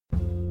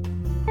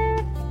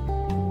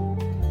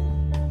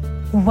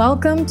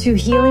Welcome to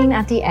Healing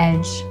at the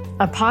Edge,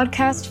 a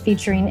podcast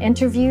featuring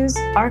interviews,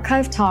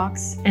 archive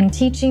talks, and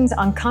teachings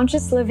on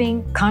conscious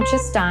living,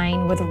 conscious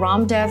dying with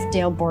Ramdev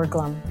Dale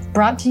Borglum,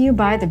 brought to you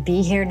by the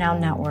Be Here Now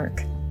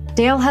Network.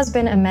 Dale has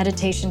been a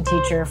meditation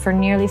teacher for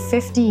nearly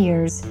 50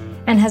 years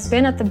and has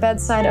been at the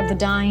bedside of the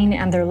dying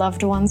and their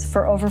loved ones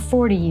for over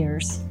 40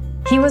 years.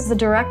 He was the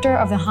director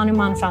of the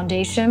Hanuman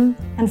Foundation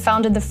and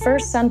founded the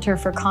first Center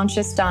for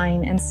Conscious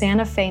Dying in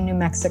Santa Fe, New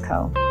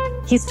Mexico.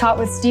 He's taught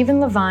with Stephen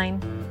Levine,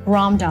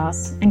 Ram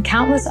Dass, and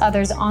countless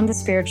others on the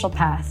spiritual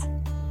path.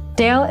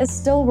 Dale is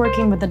still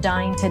working with the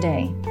dying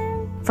today.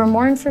 For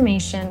more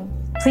information,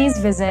 please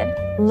visit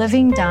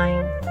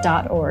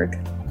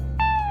livingdying.org.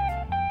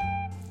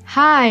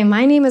 Hi,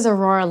 my name is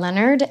Aurora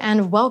Leonard,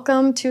 and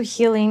welcome to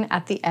Healing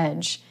at the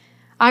Edge.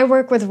 I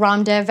work with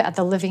Ramdev at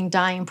the Living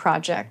Dying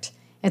Project.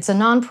 It's a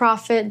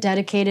nonprofit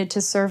dedicated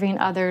to serving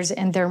others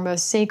in their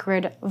most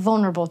sacred,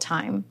 vulnerable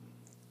time.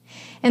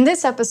 In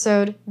this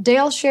episode,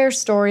 Dale shares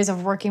stories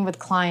of working with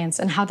clients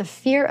and how the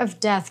fear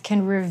of death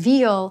can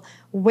reveal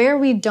where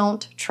we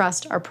don't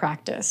trust our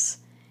practice.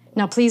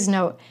 Now, please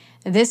note,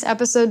 this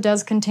episode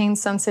does contain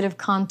sensitive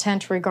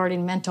content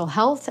regarding mental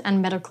health and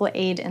medical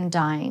aid in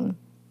dying.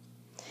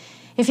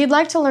 If you'd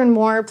like to learn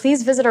more,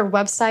 please visit our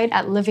website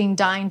at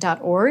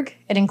livingdying.org.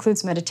 It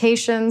includes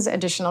meditations,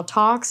 additional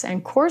talks,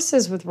 and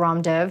courses with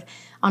Ramdev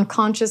on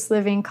conscious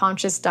living,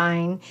 conscious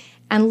dying,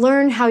 and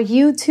learn how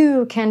you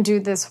too can do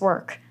this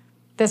work.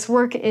 This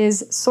work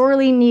is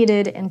sorely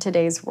needed in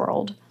today's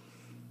world.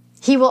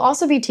 He will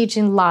also be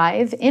teaching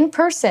live in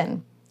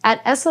person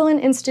at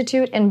Esalen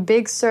Institute in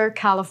Big Sur,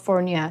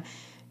 California,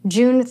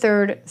 June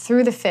 3rd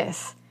through the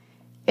 5th.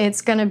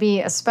 It's going to be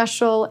a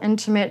special,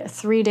 intimate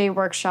 3-day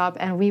workshop,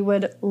 and we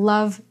would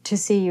love to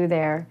see you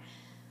there.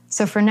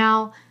 So for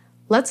now,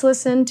 let's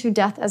listen to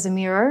Death as a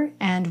Mirror,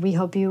 and we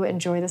hope you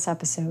enjoy this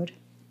episode.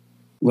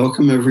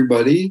 Welcome,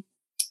 everybody.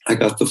 I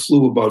got the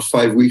flu about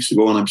 5 weeks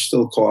ago, and I'm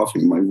still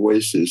coughing. My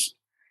voice is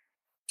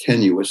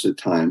tenuous at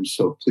times,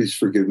 so please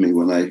forgive me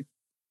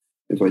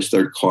if I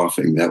start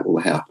coughing. That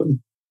will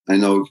happen. I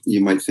know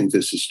you might think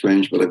this is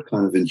strange, but I've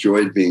kind of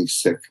enjoyed being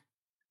sick.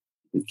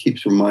 It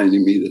keeps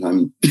reminding me that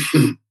I'm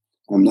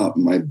not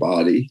my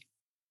body,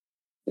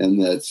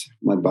 and that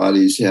my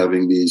body's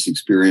having these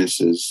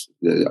experiences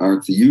that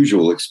aren't the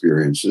usual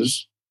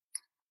experiences.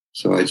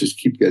 So I just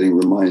keep getting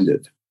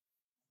reminded.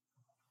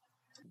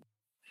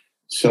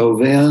 So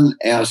Van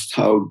asked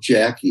how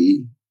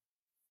Jackie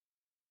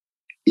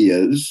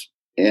is.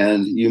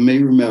 And you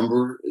may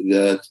remember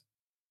that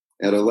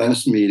at our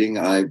last meeting,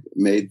 I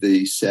made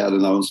the sad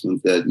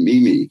announcement that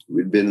Mimi, who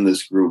had been in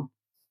this group,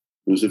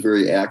 who was a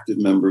very active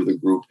member of the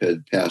group,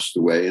 had passed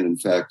away. And in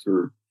fact,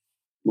 her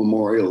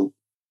memorial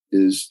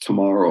is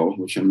tomorrow,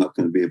 which I'm not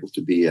going to be able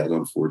to be at,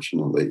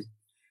 unfortunately.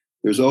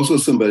 There's also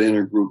somebody in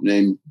our group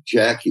named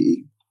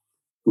Jackie,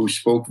 who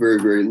spoke very,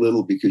 very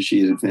little because she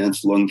had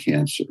advanced lung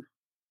cancer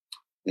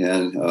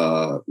and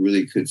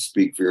really could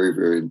speak very,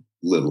 very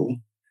little.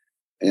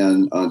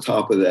 And on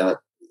top of that,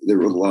 there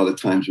were a lot of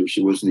times where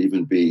she wasn't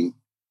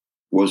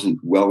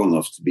well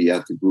enough to be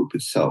at the group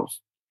itself.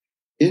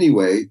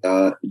 Anyway,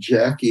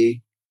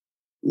 Jackie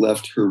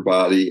left her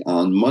body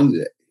on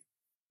Monday.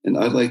 And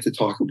I'd like to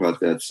talk about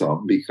that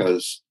some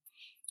because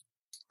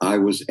I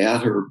was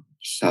at her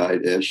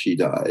side as she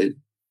died.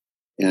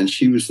 And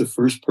she was the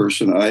first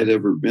person I had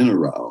ever been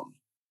around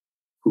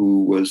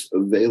who was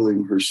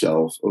availing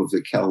herself of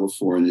the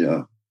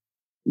California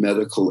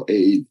Medical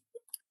Aid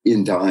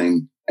in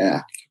Dying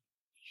Act.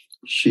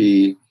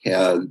 She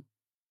had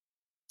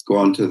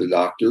gone to the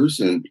doctors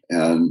and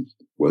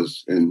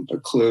was in a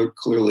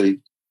clearly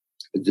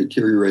a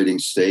deteriorating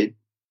state.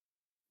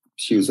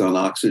 She was on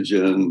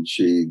oxygen.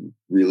 She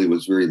really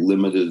was very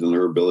limited in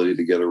her ability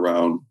to get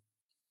around.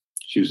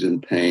 She was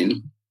in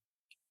pain.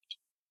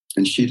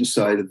 And she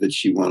decided that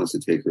she wanted to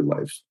take her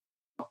life.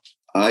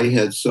 I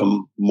had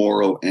some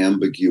moral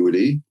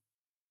ambiguity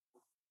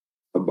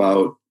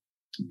about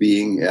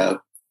being at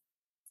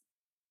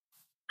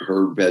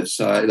her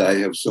bedside. I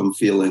have some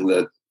feeling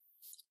that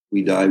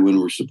we die when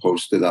we're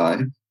supposed to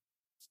die.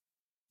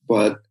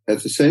 But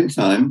at the same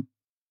time,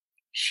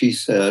 she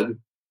said,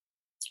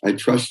 I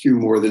trust you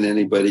more than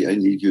anybody. I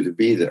need you to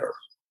be there.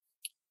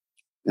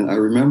 And I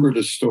remembered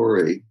a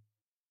story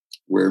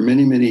where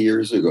many, many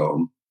years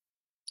ago,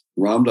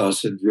 Ram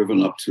Dass had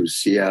driven up to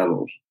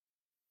Seattle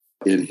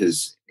in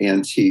his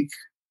antique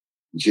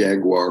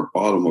Jaguar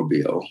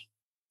automobile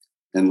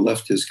and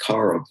left his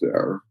car up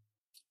there.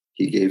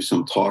 He gave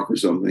some talk or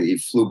something. He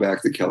flew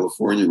back to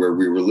California where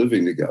we were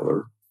living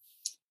together.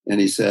 And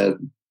he said,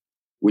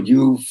 would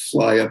you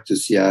fly up to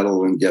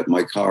Seattle and get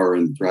my car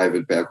and drive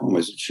it back home?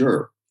 I said,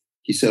 sure.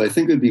 He said, I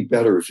think it'd be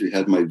better if you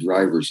had my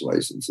driver's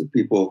license. If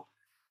people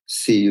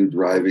see you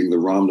driving the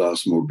Ram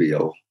Dass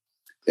mobile,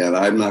 and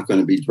I'm not going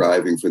to be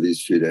driving for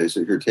these few days,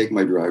 so here, take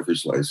my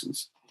driver's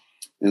license.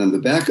 And on the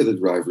back of the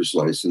driver's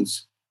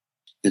license,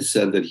 it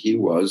said that he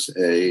was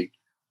a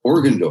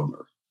organ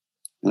donor.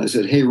 And I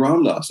said, hey,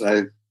 Ram Dass,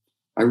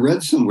 I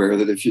read somewhere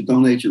that if you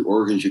donate your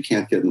organs, you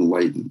can't get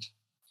enlightened.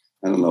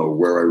 I don't know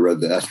where I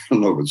read that. I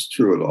don't know if it's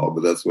true at all,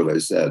 but that's what I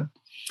said.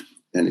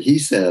 And he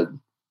said,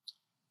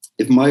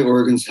 if my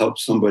organs help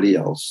somebody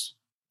else,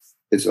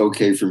 it's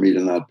okay for me to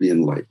not be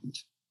enlightened.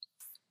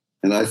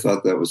 And I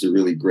thought that was a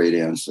really great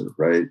answer,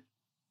 right?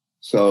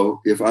 So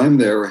if I'm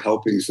there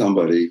helping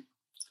somebody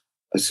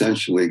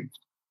essentially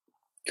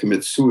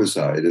commit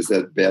suicide, is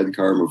that bad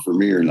karma for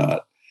me or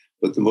not?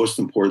 But the most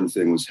important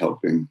thing was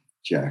helping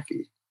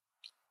Jackie.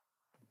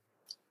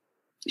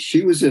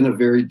 She was in a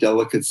very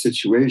delicate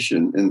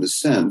situation in the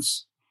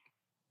sense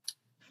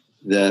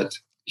that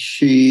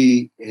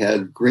she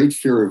had great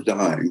fear of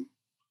dying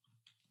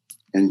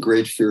and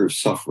great fear of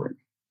suffering.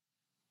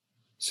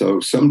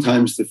 So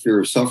sometimes the fear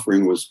of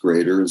suffering was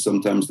greater and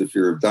sometimes the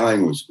fear of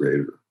dying was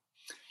greater.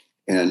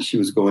 And she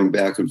was going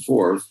back and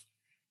forth.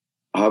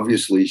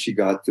 Obviously, she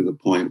got to the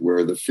point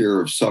where the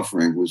fear of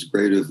suffering was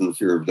greater than the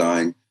fear of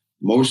dying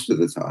most of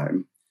the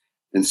time,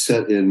 and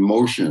set in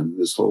motion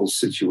this whole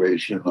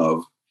situation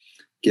of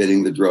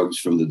getting the drugs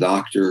from the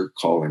doctor,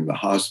 calling the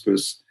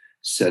hospice,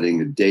 setting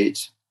a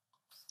date.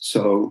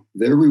 So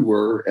there we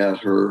were at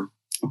her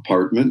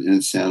apartment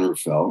in San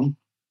Rafael.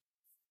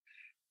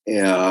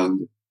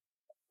 And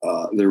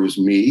there was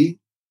me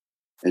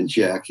and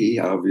Jackie,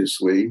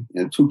 obviously,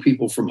 and two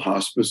people from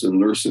hospice, a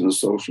nurse and a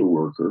social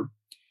worker.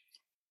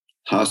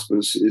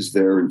 Hospice is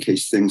there in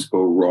case things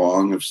go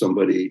wrong. If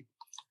somebody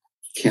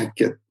can't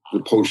get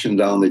the potion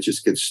down, they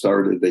just get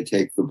started. They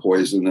take the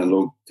poison and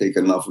don't take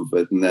enough of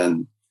it. And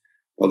then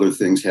other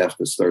things have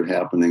to start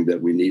happening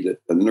that we need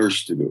a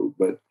nurse to do.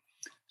 But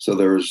so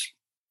there was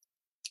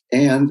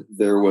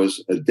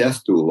a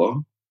death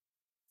doula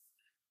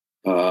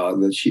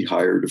that she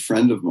hired, a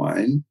friend of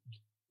mine,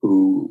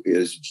 who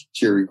is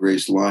Jerry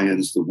Grace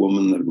Lyons, the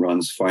woman that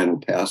runs Final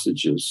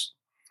Passages,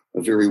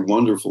 a very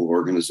wonderful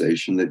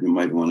organization that you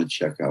might want to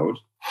check out.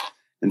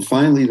 And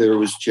finally, there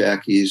was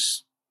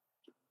Jackie's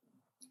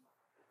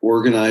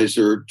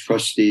organizer,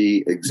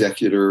 trustee,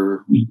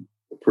 executor, the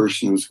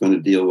person who's going to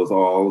deal with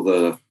all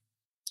the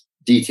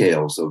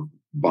details of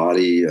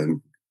body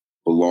and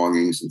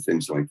belongings and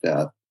things like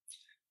that.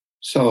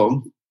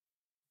 So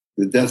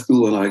the death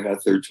doula and I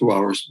got there 2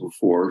 hours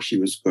before she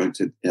was going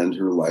to end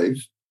her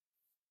life.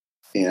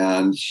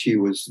 And she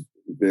was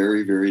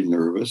very, very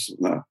nervous.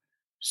 And I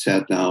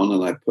sat down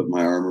and I put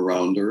my arm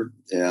around her,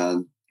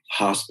 and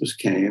hospice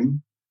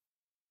came.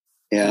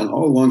 And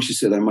all along she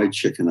said, I might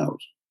chicken out.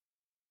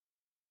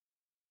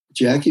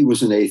 Jackie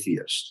was an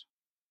atheist.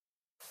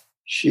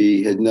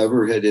 She had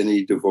never had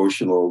any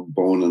devotional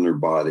bone in her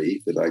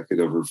body that I could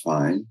ever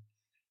find.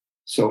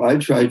 So I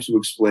tried to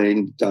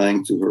explain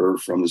dying to her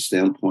from the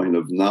standpoint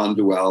of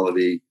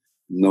non-duality,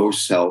 no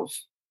self.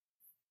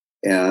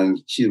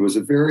 And she was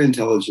a very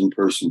intelligent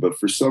person, but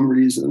for some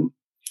reason,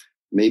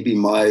 maybe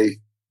my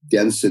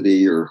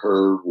density or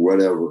her,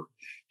 whatever,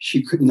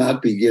 she could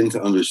not begin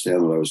to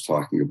understand what I was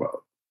talking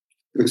about.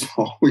 It was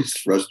always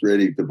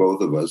frustrating to both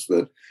of us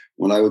that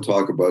when I would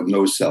talk about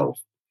no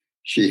self,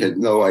 she had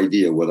no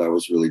idea what I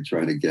was really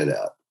trying to get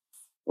at.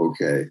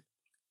 Okay.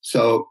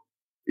 So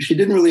she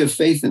didn't really have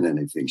faith in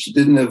anything. She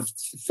didn't have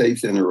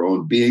faith in her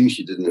own being.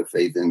 She didn't have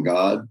faith in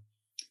God.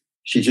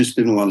 She just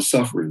didn't want to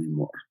suffer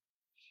anymore.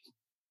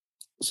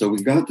 So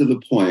we got to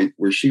the point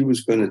where she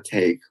was going to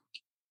take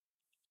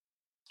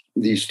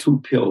these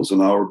 2 pills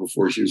an hour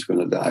before she was going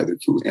to die, the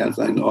 2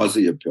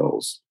 anti-nausea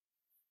pills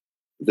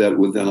that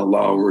would then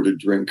allow her to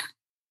drink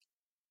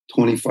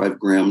 25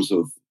 grams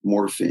of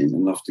morphine,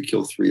 enough to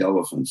kill 3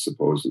 elephants,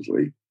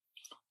 supposedly,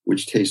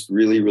 which tastes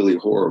really, really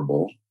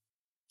horrible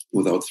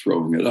without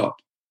throwing it up.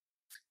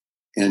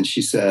 And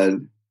she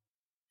said,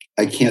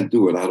 I can't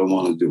do it. I don't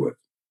want to do it.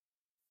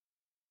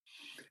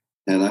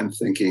 And I'm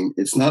thinking,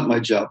 it's not my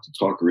job to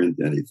talk her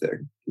into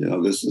anything. You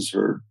know, this is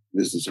her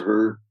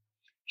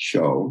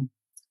show.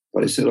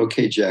 But I said,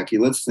 okay, Jackie,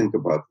 let's think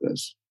about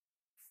this.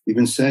 You've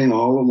been saying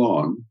all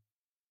along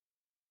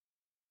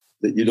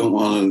that you don't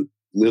want to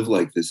live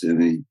like this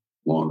any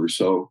longer.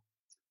 So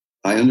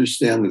I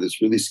understand that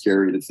it's really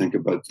scary to think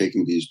about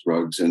taking these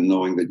drugs and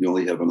knowing that you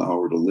only have an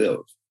hour to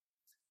live.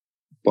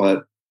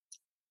 But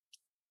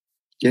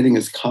getting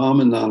as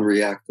calm and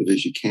non-reactive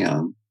as you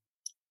can,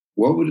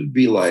 what would it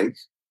be like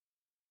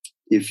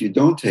if you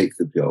don't take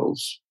the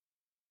pills?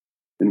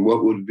 And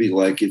what would it be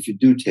like if you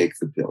do take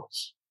the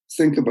pills?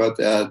 Think about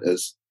that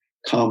as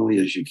calmly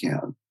as you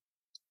can.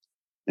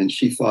 And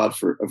she thought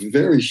for a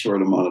very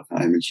short amount of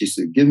time, and she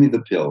said, give me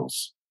the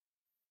pills.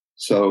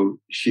 So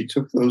she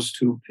took those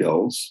 2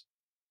 pills,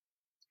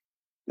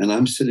 and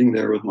I'm sitting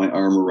there with my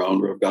arm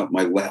around her. I've got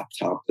my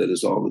laptop that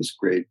is all this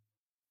great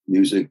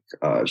music.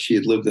 She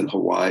had lived in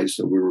Hawaii,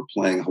 so we were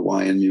playing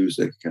Hawaiian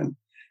music. And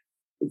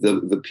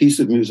the piece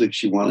of music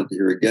she wanted to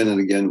hear again and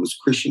again was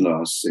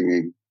Krishna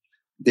singing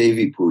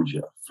Devi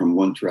Puja from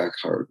One Track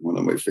Heart, one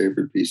of my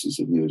favorite pieces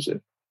of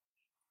music.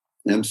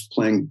 And I was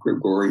playing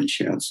Gregorian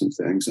chants and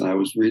things. And I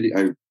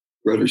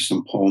read her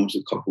some poems,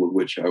 a couple of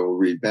which I will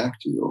read back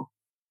to you.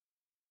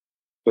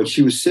 But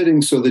she was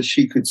sitting so that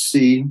she could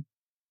see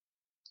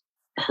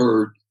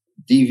her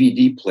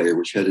DVD player,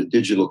 which had a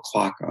digital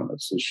clock on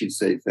it. So she'd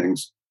say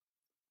things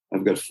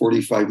I've got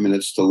 45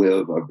 minutes to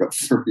live. I've got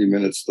 30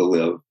 minutes to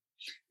live.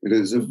 It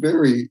is a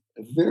very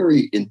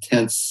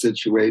intense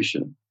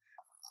situation.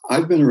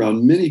 I've been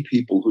around many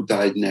people who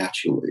died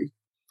naturally,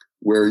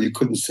 where you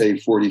couldn't say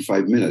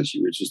 45 minutes.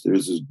 You were just, there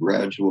was this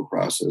gradual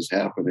process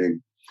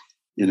happening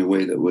in a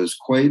way that was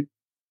quite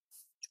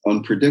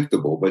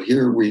unpredictable. But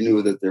here we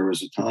knew that there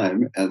was a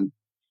time. And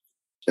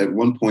at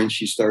one point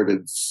she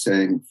started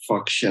saying,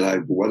 fuck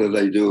shit, what did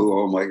I do?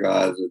 Oh my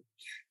God.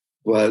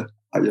 But,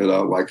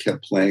 I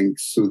kept playing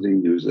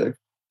soothing music.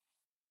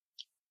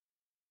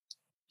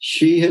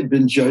 She had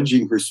been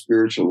judging her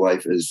spiritual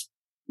life as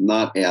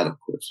not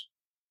adequate,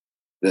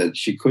 that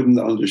she couldn't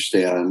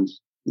understand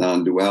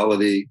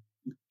non-duality.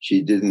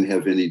 She didn't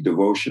have any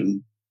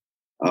devotion.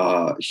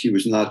 She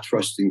was not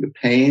trusting the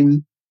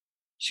pain.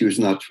 She was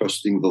not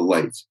trusting the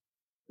light.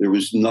 There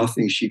was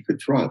nothing she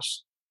could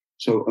trust.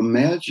 So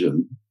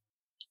imagine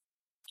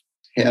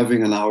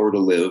having an hour to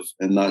live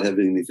and not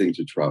having anything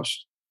to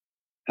trust.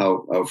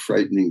 How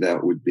frightening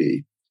that would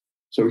be.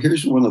 So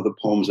here's one of the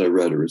poems I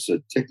read her. It's a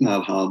Thich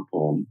Nhat Hanh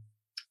poem,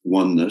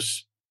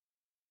 Oneness.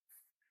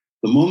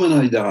 The moment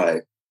I die,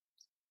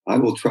 I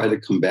will try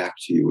to come back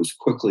to you as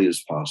quickly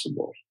as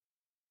possible.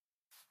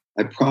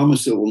 I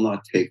promise it will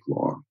not take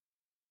long.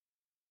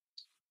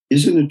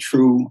 Isn't it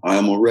true I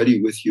am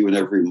already with you in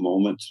every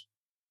moment?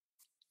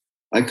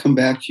 I come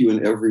back to you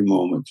in every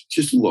moment.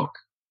 Just look.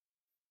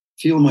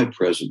 Feel my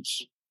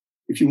presence.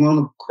 If you want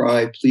to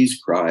cry, please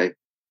cry.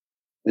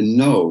 And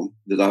know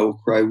that I will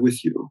cry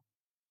with you.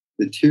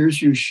 The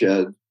tears you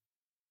shed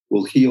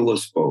will heal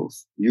us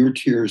both. Your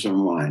tears are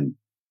mine.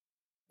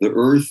 The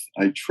earth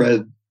I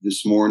tread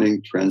this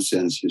morning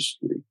transcends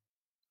history.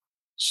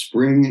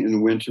 Spring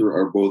and winter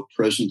are both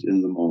present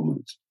in the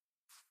moment.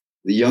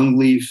 The young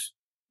leaf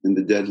and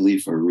the dead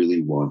leaf are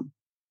really one.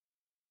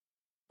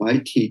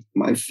 My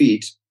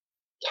feet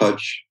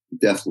touch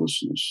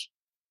deathlessness,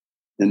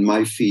 and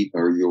my feet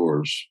are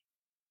yours.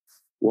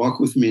 Walk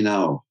with me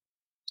now.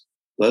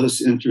 Let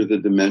us enter the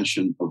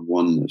dimension of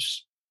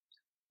oneness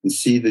and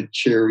see the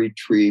cherry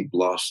tree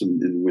blossom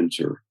in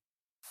winter.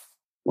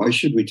 Why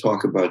should we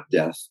talk about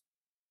death?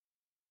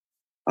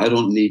 I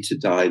don't need to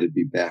die to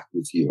be back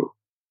with you.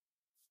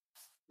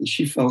 And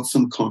she felt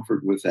some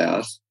comfort with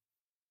that.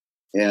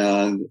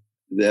 And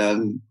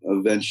then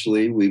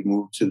eventually we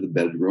moved to the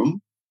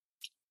bedroom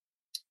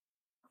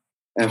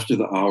after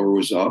the hour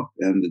was up,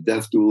 and the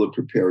death doula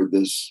prepared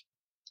this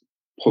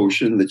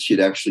potion that she'd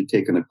actually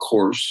taken a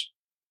course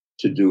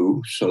to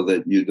do so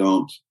that you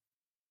don't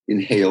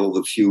inhale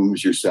the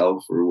fumes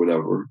yourself or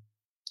whatever.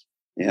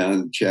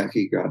 And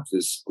Jackie got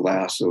this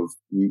glass of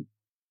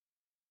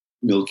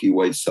milky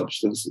white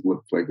substance that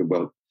looked like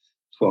about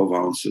 12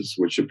 ounces,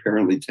 which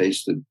apparently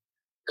tasted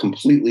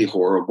completely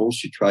horrible.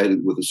 She tried it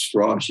with a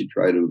straw. She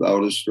tried it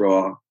without a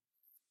straw.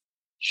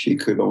 She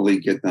could only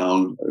get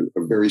down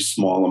a very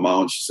small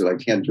amount. She said,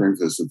 I can't drink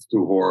this. It's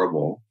too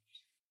horrible,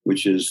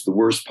 which is the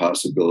worst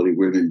possibility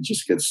where you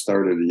just get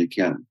started and you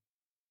can't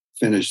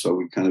finish. So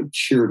we kind of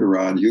cheered her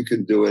on. You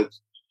can do it.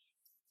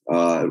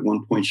 At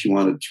one point, she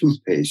wanted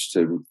toothpaste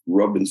to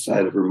rub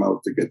inside of her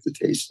mouth to get the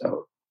taste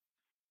out.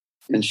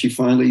 And she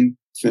finally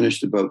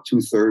finished about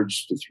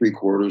 2/3 to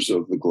 3/4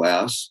 of the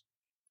glass.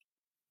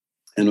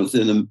 And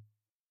within a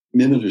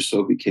minute or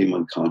so became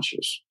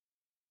unconscious.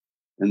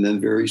 And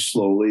then very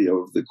slowly,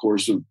 over the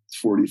course of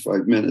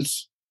 45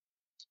 minutes,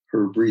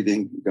 her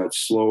breathing got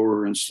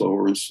slower and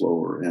slower and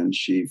slower, and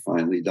she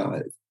finally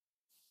died.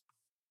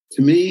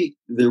 To me,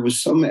 there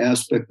was some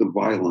aspect of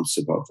violence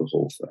about the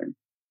whole thing.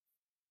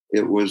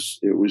 It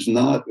was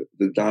not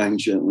the dying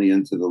gently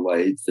into the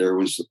light. There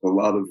was a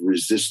lot of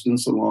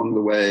resistance along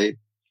the way.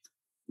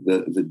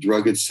 The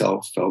drug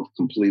itself felt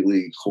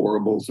completely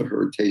horrible to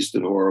her,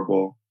 tasted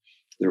horrible.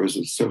 There was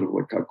a sort of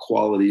like a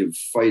quality of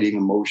fighting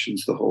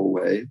emotions the whole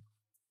way.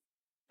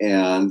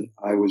 And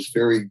I was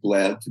very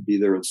glad to be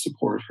there and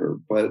support her.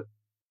 But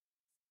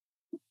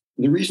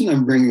the reason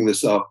I'm bringing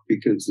this up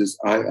because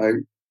I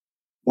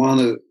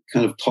want to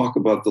kind of talk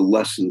about the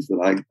lessons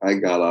that I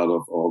got out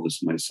of all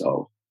this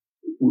myself.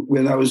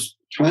 When I was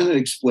trying to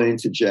explain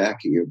to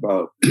Jackie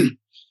about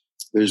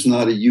there's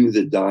not a you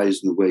that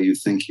dies in the way you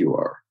think you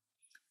are.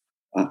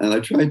 And I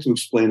tried to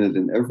explain it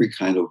in every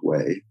kind of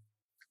way.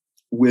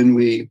 When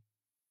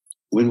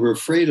we're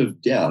afraid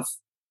of death,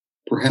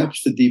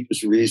 perhaps the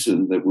deepest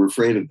reason that we're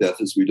afraid of death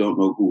is we don't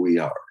know who we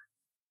are.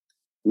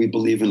 We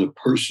believe in a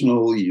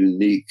personal,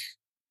 unique,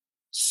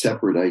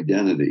 separate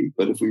identity.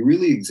 But if we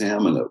really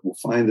examine it, we'll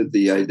find that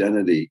the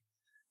identity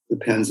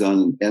depends on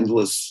an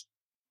endless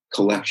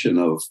collection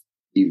of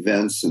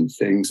events and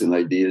things and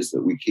ideas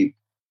that we keep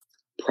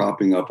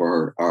propping up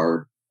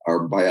our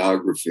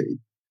biography.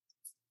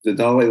 The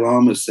Dalai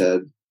Lama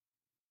said,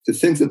 to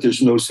think that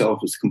there's no self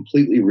is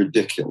completely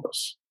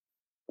ridiculous.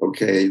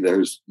 Okay,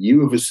 there's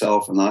you of a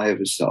self and I of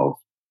a self,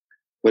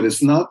 but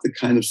it's not the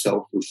kind of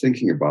self we're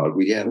thinking about.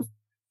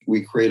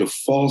 We create a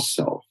false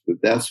self,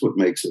 that's what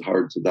makes it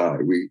hard to die.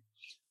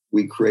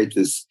 We create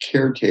this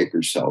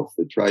caretaker self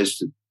that tries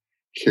to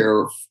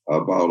care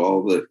about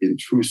all the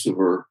intrusive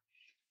or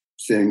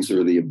things,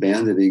 or the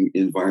abandoning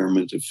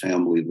environment of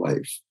family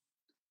life.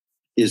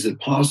 Is it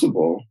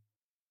possible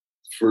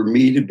for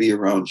me to be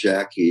around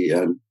Jackie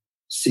and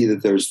see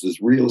that there's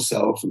this real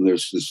self and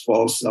there's this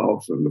false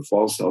self, and the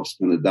false self's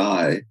going to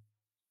die,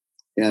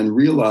 and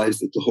realize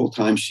that the whole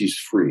time she's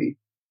free,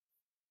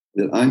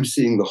 that I'm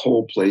seeing the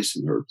whole place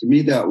in her? To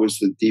me, that was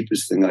the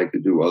deepest thing I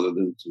could do, other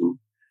than to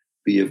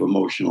be of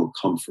emotional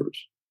comfort.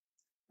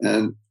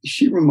 And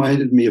she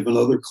reminded me of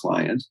another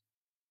client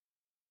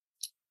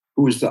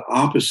who was the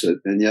opposite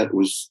and yet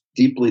was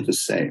deeply the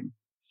same.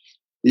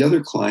 The other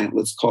client,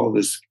 let's call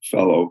this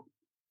fellow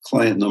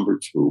client number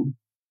 2,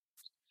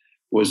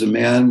 was a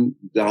man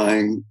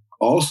dying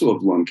also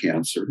of lung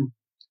cancer.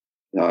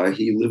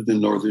 He lived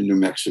in northern New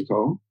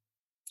Mexico.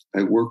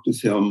 I worked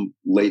with him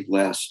late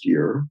last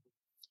year.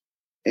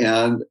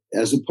 And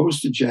as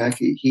opposed to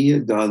Jackie, he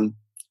had done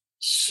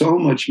so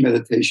much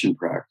meditation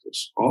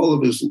practice. All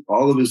of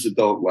his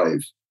adult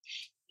life,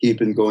 he'd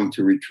been going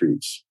to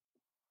retreats.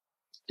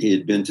 He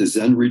had been to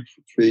Zen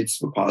retreats,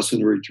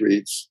 Vipassana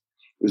retreats,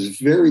 was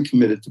very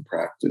committed to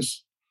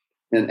practice.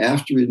 And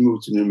after he'd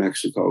moved to New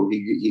Mexico,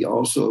 he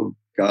also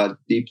got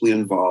deeply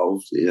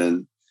involved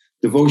in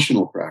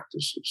devotional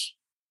practices.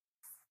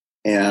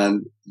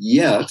 And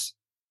yet,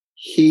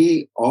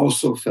 he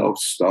also felt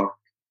stuck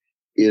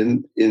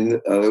in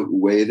a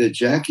way that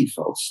Jackie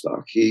felt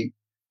stuck. He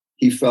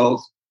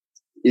felt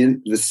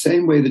in the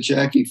same way that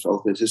Jackie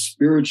felt, that his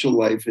spiritual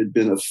life had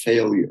been a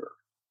failure,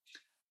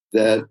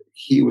 that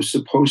he was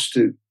supposed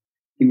to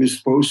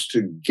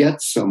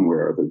get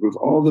somewhere, that with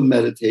all the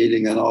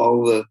meditating and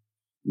all the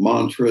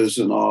mantras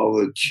and all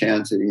the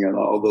chanting and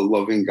all the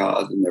loving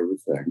God and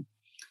everything,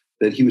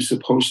 that he was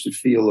supposed to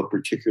feel a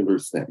particular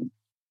thing.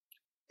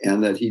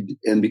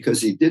 And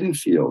because he didn't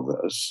feel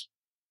this,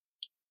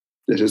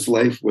 that his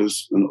life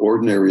was an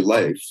ordinary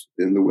life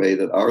in the way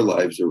that our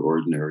lives are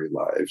ordinary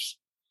lives,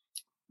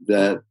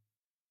 that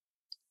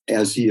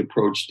as he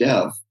approached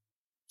death,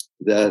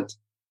 that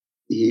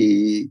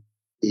he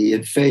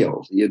had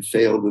failed. He had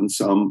failed in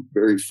some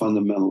very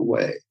fundamental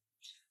way.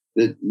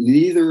 That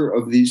neither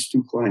of these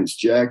two clients,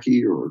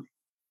 Jackie or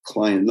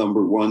client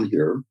number 1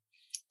 here,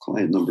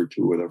 client number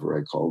 2, whatever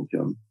I called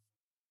him,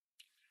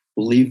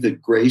 believed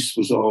that grace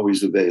was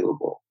always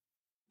available,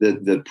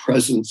 that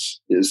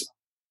presence is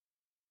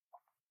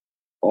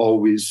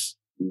always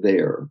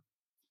there.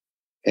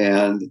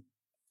 And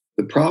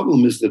the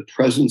problem is that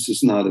presence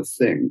is not a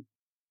thing,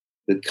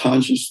 that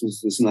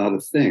consciousness is not a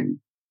thing.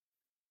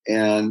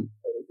 And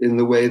in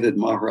the way that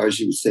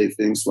Maharaji would say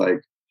things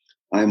like,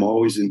 I'm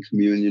always in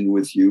communion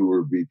with you,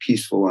 or be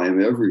peaceful, I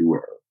am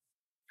everywhere.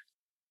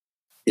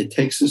 It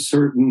takes a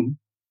certain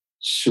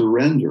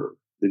surrender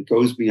that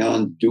goes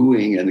beyond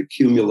doing and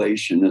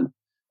accumulation and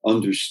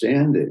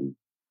understanding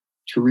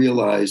to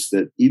realize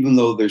that even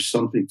though there's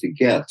something to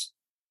get,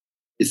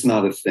 it's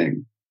not a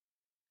thing.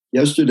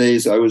 Yesterday,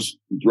 as I was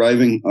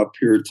driving up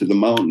here to the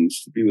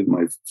mountains to be with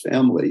my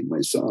family,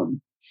 my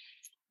son,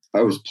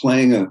 I was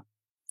playing a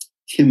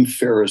Tim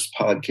Ferriss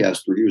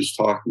podcast where he was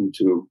talking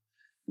to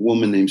a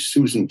woman named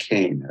Susan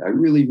Cain. I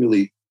really,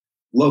 really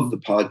love the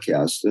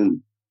podcast.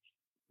 And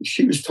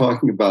she was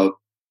talking about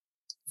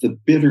the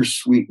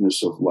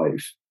bittersweetness of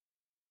life.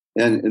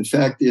 And in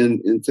fact,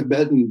 in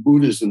Tibetan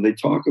Buddhism, they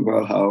talk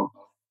about how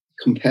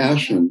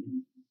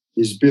compassion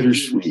is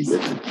bittersweet.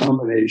 It's a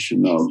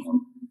combination of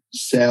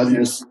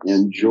sadness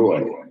and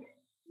joy.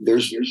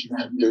 There's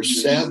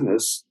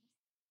sadness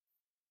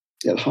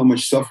at how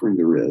much suffering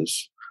there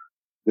is.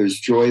 There's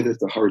joy that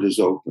the heart is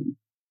open.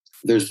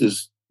 There's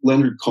this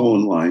Leonard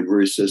Cohen line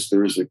where he says,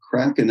 there is a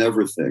crack in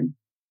everything,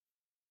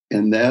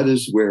 and that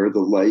is where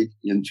the light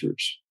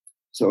enters.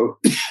 So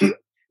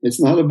it's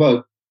not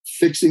about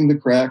fixing the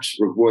cracks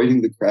or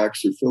avoiding the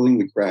cracks or filling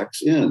the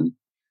cracks in,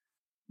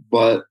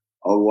 but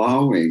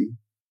allowing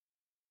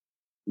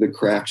the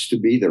cracks to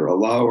be there,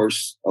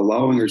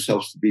 allowing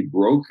ourselves to be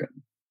broken,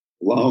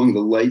 allowing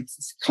the light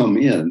to come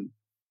in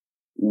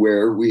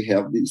where we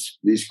have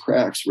these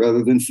cracks,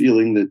 rather than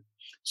feeling that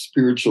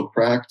spiritual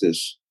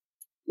practice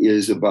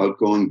is about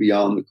going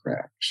beyond the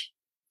cracks.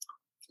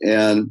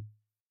 And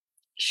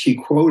she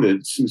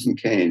quoted Susan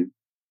Cain,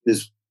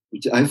 this,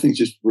 which I think,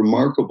 just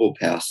remarkable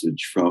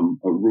passage from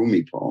a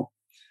Rumi poem.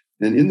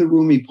 And in the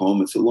Rumi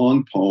poem, it's a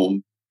long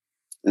poem,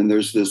 and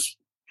there's this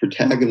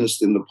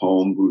protagonist in the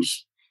poem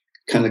who's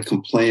kind of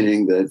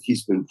complaining that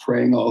he's been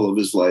praying all of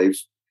his life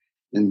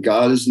and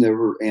God has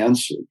never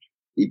answered.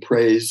 He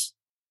prays,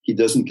 he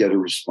doesn't get a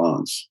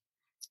response.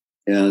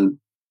 And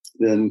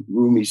then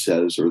Rumi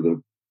says, or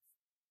the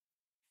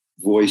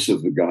voice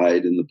of the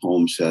guide in the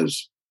poem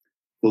says,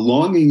 the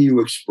longing you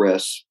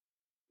express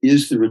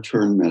is the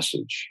return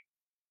message.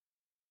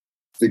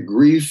 The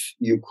grief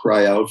you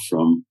cry out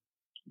from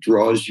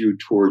draws you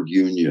toward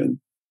union.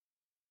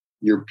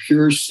 Your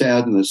pure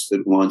sadness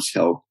that wants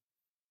help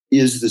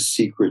is the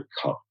secret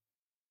cup.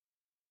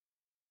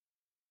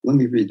 Let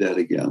me read that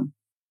again.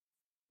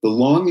 The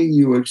longing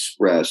you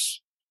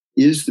express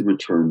is the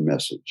return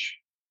message.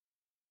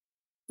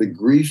 The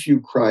grief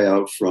you cry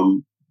out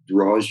from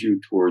draws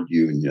you toward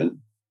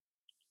union.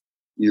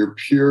 your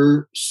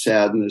pure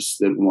sadness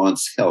that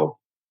wants help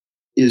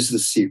is the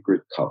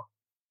secret cup.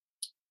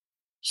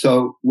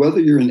 So whether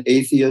you're an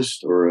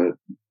atheist or a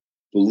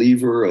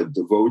believer, a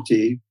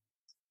devotee,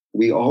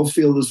 we all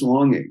feel this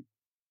longing.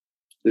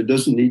 There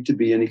doesn't need to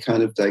be any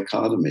kind of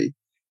dichotomy.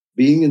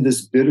 Being in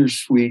this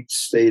bittersweet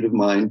state of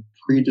mind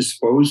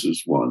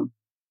predisposes one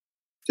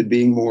to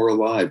being more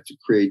alive, to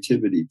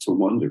creativity, to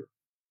wonder.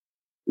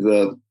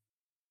 The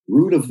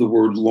root of the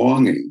word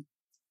longing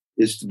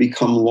is to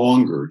become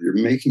longer. You're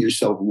making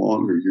yourself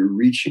longer. You're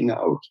reaching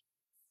out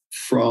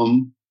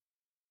from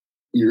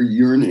your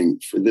yearning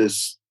for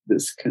this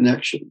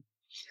connection.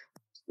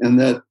 And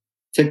that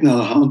Thich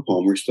Nhat Hanh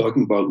poem, where he's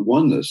talking about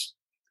oneness,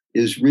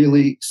 is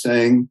really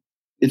saying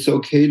it's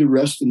okay to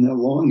rest in that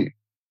longing.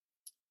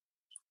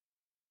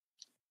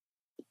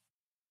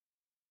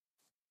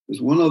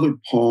 There's one other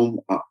poem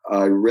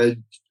I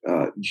read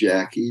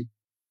Jackie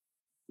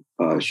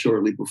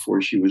shortly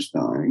before she was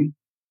dying.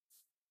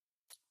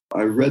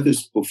 I read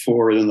this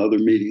before in another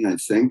meeting, I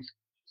think.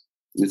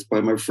 It's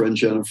by my friend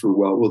Jennifer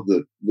Welwood,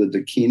 the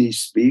Dakini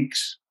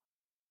Speaks.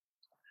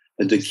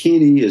 A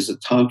Dakini is a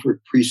tantric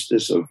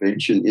priestess of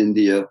ancient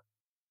India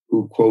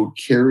who, quote,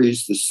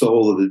 carries the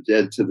soul of the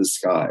dead to the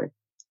sky.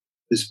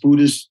 This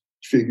Buddhist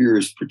figure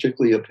is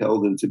particularly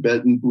upheld in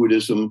Tibetan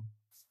Buddhism.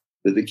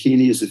 The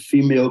Dakini is a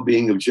female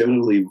being of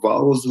generally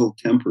volatile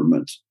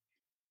temperament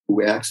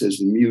who acts as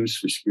the muse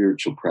for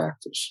spiritual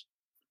practice.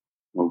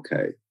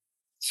 Okay,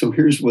 so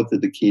here's what the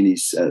Dakini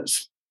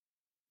says.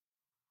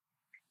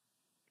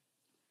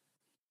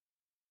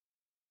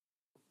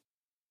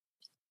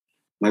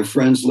 My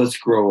friends, let's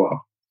grow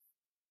up.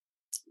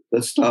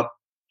 Let's stop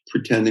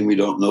pretending we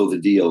don't know the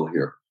deal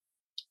here.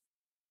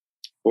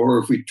 Or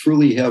if we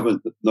truly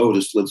haven't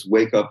noticed, let's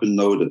wake up and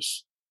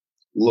notice.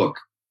 Look,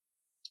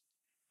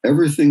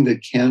 everything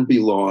that can be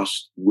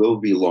lost will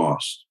be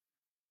lost.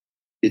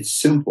 It's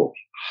simple.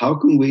 How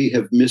can we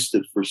have missed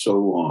it for so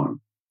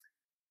long?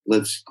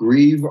 Let's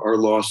grieve our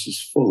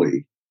losses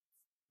fully,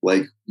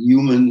 like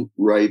human,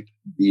 ripe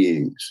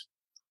beings.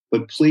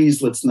 But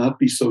please, let's not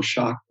be so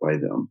shocked by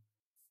them.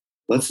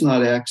 Let's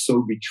not act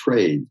so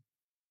betrayed,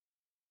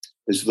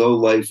 as though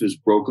life has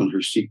broken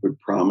her secret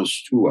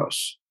promise to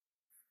us.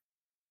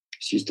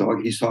 She's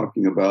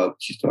talking about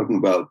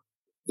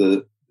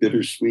the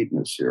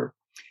bittersweetness here.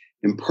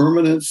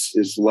 Impermanence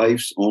is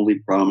life's only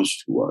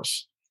promise to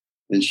us,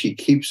 and she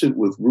keeps it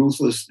with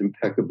ruthless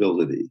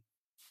impeccability.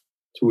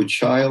 To a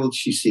child,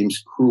 she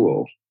seems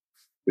cruel,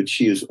 but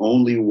she is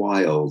only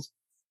wild,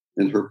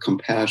 and her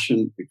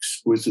compassion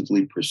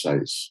exquisitely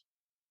precise.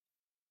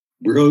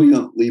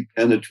 Brilliantly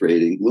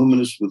penetrating,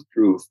 luminous with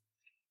truth,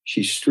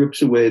 she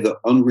strips away the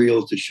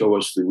unreal to show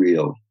us the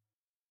real.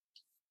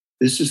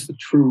 This is the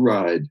true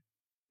ride.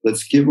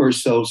 Let's give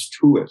ourselves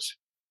to it.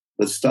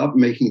 Let's stop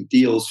making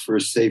deals for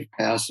a safe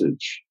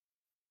passage.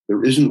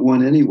 There isn't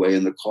one anyway,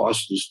 and the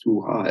cost is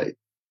too high.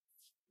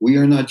 We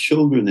are not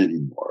children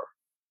anymore.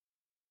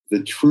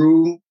 The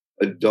true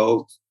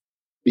adult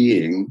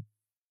being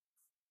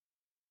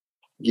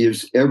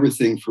gives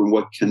everything for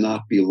what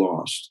cannot be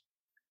lost.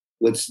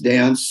 Let's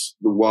dance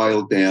the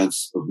wild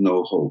dance of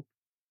no hope.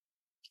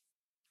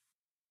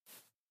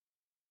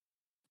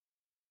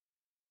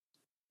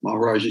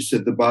 Maharaji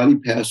said, the body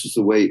passes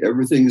away.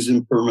 Everything is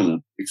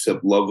impermanent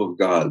except love of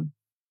God.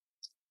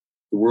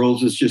 The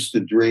world is just a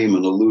dream,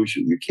 an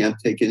illusion. You can't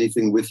take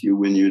anything with you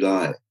when you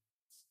die.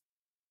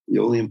 The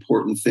only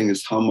important thing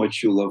is how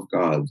much you love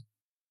God.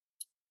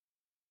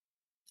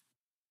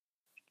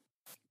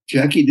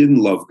 Jackie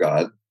didn't love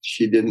God.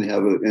 She didn't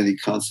have any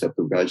concept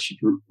of God. She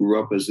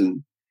grew up as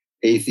an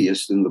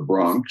atheist in the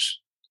Bronx.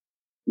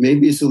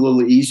 Maybe it's a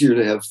little easier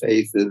to have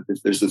faith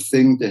if there's a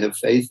thing to have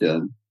faith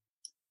in.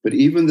 But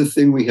even the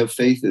thing we have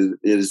faith in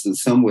is in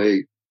some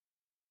way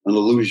an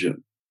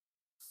illusion.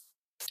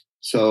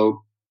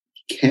 So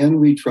can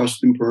we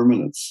trust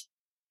impermanence?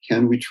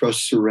 Can we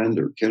trust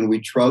surrender? Can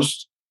we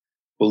trust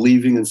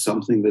believing in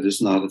something that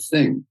is not a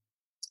thing?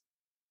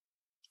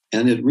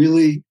 And it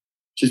really,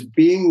 just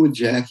being with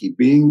Jackie,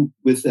 being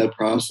with that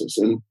process,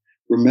 and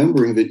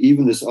remembering that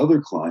even this other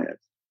client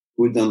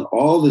who had done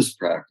all this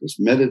practice,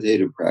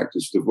 meditative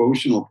practice,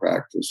 devotional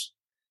practice,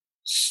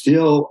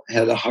 still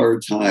had a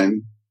hard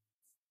time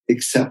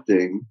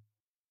accepting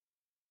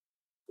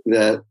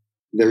that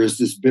there is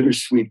this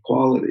bittersweet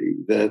quality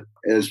that,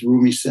 as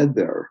Rumi said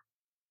there,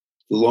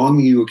 the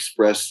longing you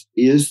express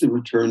is the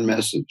return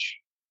message.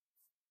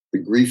 The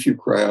grief you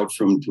cry out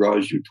from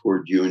draws you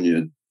toward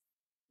union.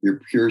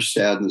 Your pure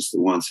sadness that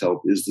wants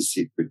help is the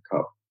secret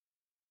cup.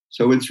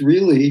 So it's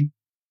really,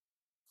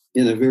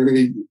 in a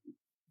very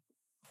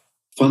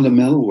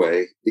fundamental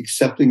way,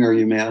 accepting our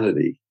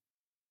humanity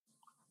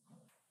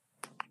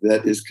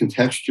that is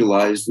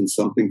contextualized in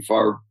something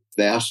far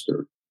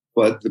vaster.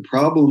 But the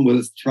problem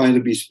with trying to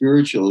be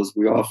spiritual is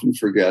we often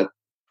forget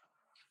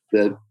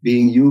that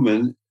being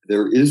human,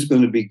 there is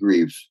going to be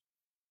grief.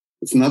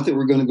 It's not that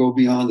we're going to go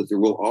beyond it. There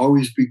will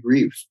always be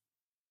grief.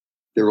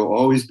 There will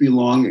always be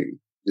longing.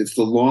 It's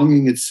the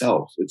longing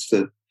itself. It's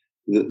the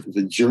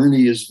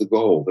journey is the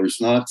goal.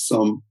 There's not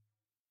some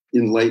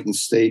enlightened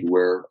state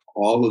where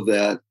all of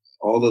that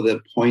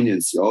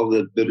poignancy, all of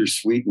that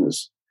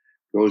bittersweetness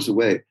goes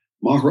away.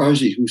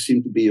 Maharaji, who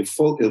seemed to be a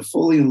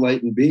fully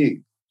enlightened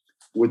being,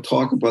 would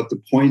talk about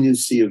the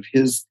poignancy of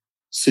his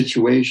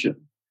situation,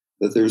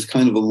 that there was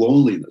kind of a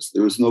loneliness.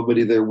 There was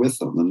nobody there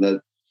with him, and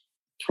that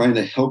trying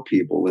to help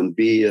people and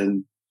be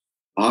in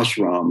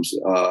ashrams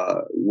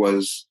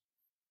was,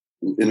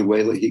 in a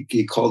way, like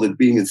he called it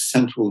being in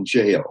central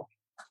jail,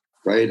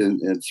 right?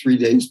 And 3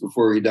 days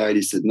before he died,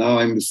 he said, now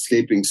I'm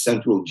escaping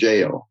central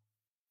jail.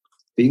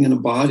 Being in a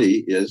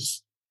body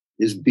is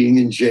being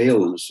in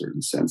jail in a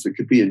certain sense. It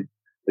could be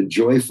a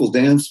joyful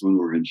dance when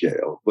we're in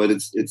jail, but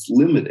it's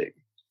limiting.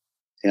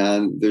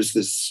 And there's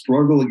this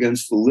struggle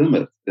against the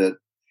limit that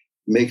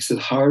makes it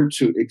hard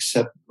to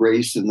accept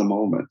grace in the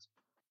moment.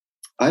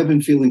 I've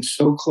been feeling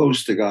so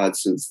close to God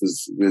since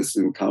this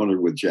encounter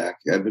with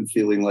Jackie. I've been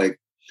feeling like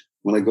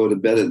when I go to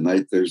bed at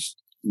night, there's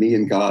me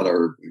and God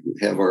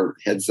have our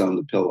heads on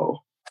the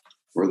pillow,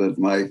 or that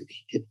my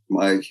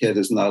head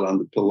is not on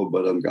the pillow,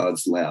 but on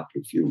God's lap,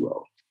 if you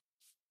will.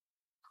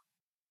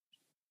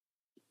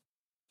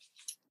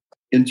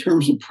 In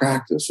terms of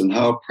practice and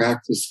how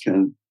practice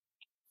can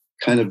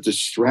kind of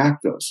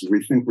distract us,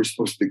 we think we're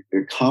supposed to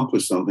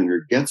accomplish something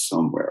or get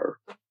somewhere.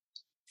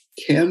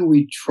 Can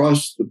we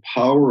trust the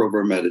power of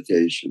our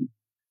meditation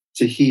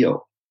to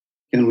heal?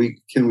 Can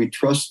we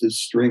trust its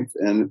strength?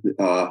 And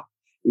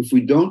if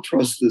we don't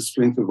trust the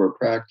strength of our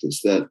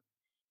practice, that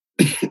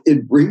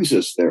it brings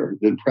us there,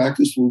 then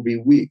practice will be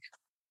weak.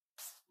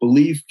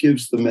 Belief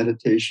gives the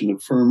meditation a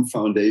firm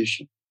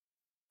foundation.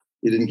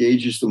 It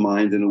engages the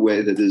mind in a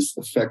way that is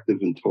effective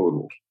and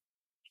total.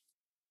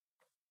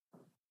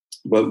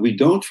 But we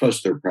don't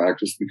trust our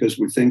practice because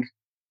we think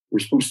we're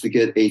supposed to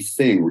get a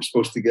thing. We're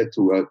supposed to get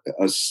to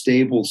a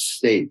stable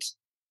state.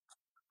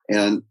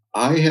 And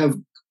I have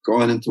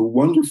gone into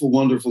wonderful,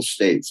 wonderful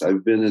states.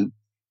 I've been in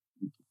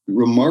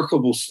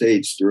remarkable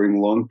states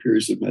during long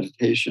periods of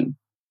meditation,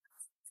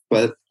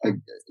 but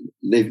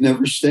they've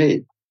never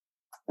stayed.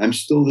 I'm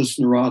still this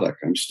neurotic.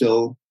 I'm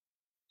still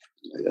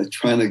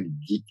trying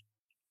to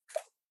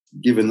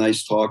give a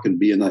nice talk and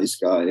be a nice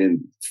guy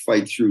and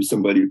fight through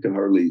somebody who can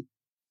hardly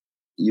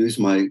use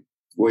my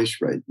voice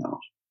right now.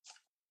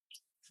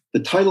 The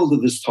title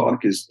of this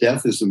talk is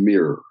Death is a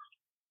Mirror.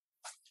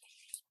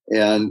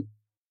 And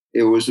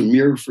it was a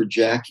mirror for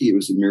Jackie. It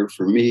was a mirror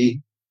for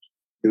me.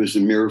 It was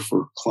a mirror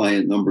for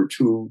client number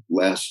 2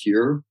 last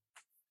year.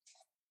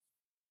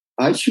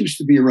 I choose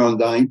to be around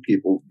dying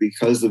people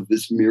because of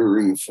this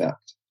mirroring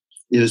effect.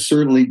 It has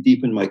certainly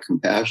deepened my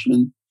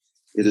compassion.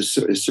 It has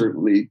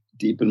certainly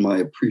deepened my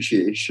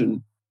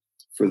appreciation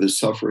for the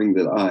suffering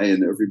that I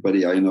and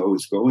everybody I know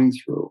is going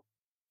through.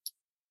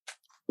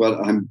 But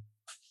I'm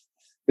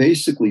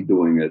basically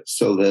doing it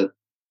so that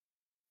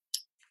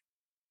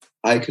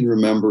I can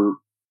remember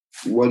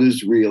what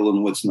is real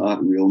and what's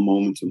not real,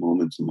 moment to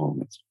moment to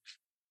moment.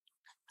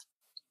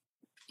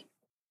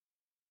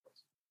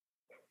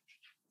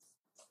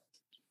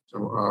 So,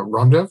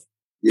 Ramdev?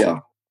 Yeah.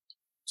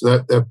 So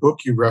that book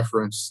you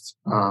referenced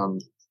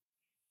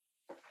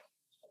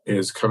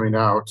is coming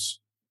out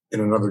in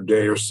another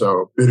day or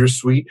so.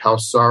 Bittersweet, How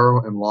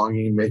Sorrow and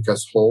Longing Make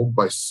Us Whole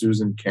by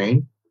Susan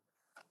Cain.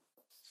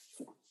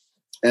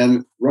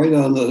 And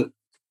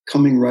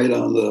coming right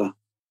on the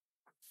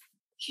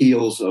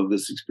heels of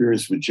this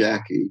experience with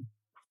Jackie,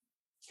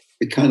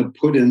 it kind of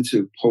put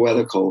into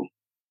poetical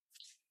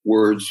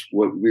words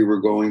what we were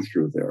going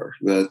through there,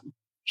 that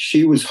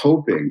she was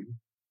hoping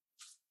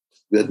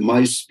that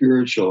my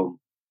spiritual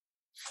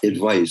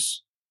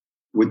advice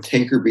would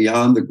take her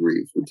beyond the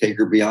grief, would take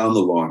her beyond the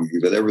longing,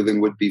 that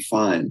everything would be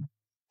fine.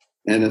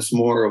 And it's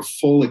more a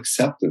full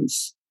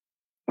acceptance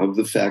of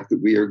the fact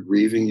that we are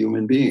grieving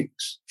human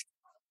beings.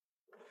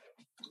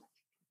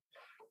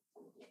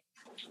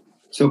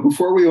 So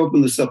before we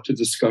open this up to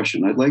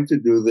discussion, I'd like to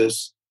do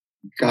this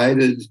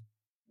guided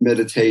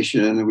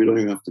meditation, and we don't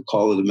even have to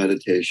call it a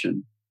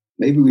meditation.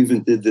 Maybe we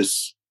even did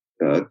this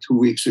 2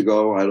 weeks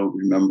ago. I don't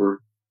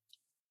remember.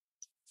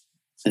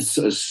 It's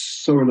a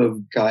sort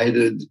of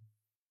guided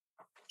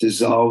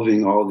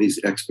dissolving all these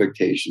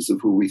expectations of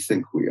who we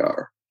think we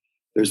are.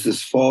 There's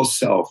this false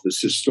self,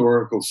 this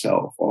historical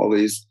self, all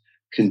these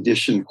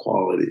conditioned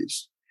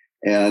qualities.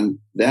 And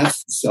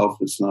that's the self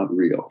that's not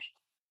real.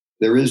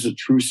 There is a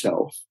true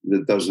self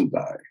that doesn't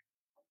die.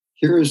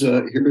 Here is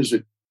a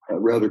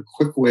rather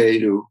quick way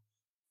to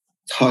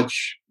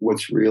touch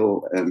what's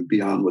real and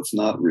beyond what's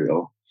not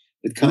real.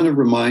 It kind of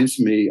reminds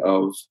me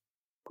of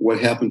what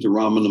happened to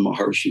Ramana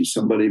Maharshi.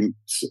 Some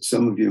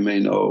of you may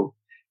know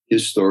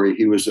his story.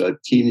 He was a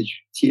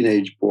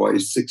teenage boy,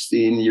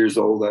 16 years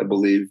old, I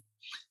believe,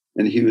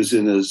 and he was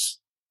in his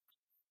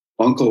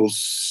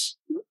uncle's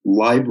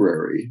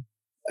library,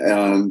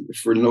 and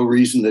for no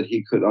reason that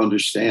he could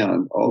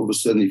understand, all of a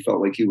sudden he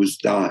felt like he was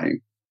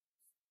dying.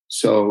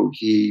 So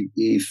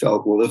he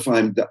felt, well, if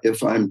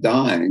I'm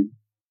dying,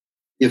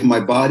 if my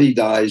body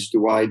dies,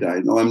 do I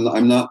die? No,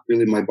 I'm not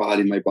really my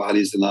body. My body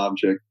is an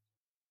object.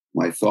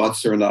 My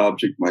thoughts are an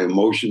object. My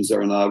emotions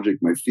are an object.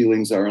 My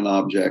feelings are an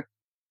object.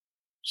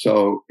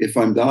 So if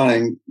I'm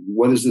dying,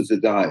 what is it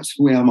that dies?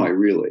 Who am I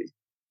really?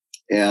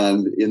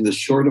 And in the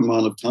short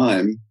amount of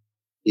time,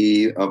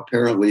 he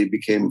apparently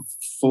became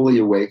fully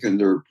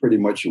awakened or pretty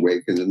much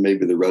awakened, and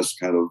maybe the rest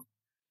kind of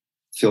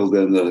filled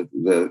in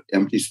the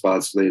empty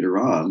spots later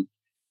on.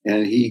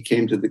 And he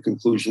came to the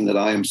conclusion that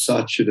I am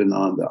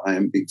Satchidananda. I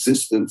am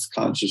existence,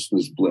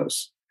 consciousness,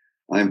 bliss.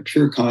 I am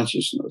pure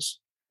consciousness.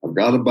 I've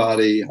got a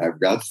body, I've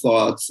got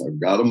thoughts, I've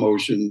got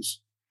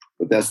emotions,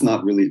 but that's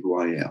not really who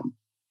I am.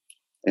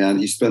 And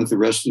he spent the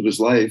rest of his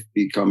life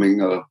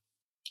becoming a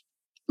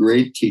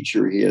great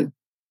teacher. He had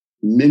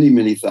many,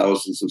 many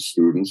thousands of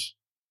students,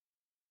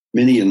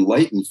 many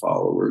enlightened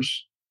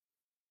followers.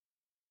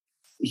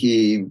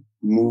 He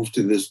moved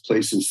to this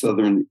place in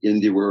southern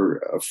India where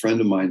a friend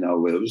of mine now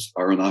lives,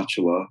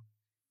 Arunachala.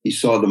 He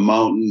saw the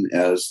mountain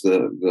as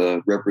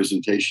the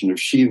representation of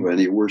Shiva, and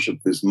he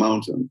worshiped this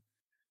mountain.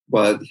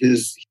 But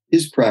his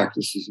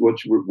practice is what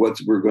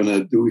we're going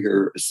to do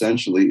here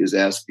essentially is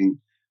asking,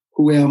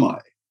 who am I?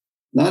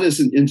 Not as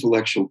an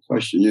intellectual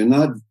question. You're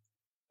not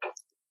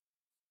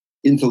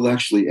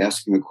intellectually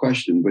asking a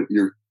question, but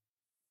you're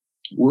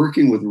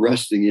working with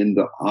resting in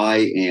the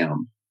I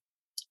am.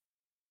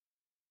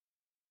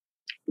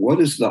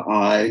 What is the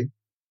I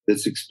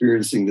that's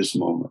experiencing this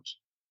moment?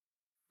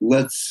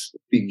 Let's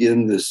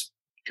begin this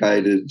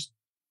guided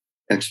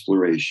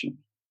exploration.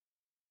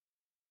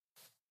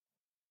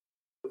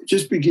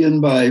 Just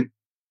begin by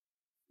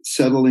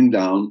settling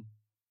down,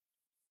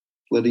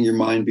 letting your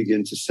mind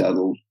begin to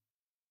settle.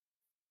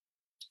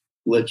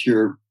 Let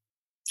your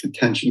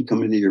attention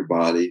come into your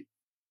body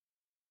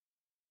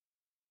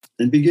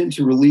and begin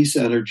to release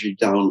energy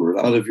downward,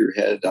 out of your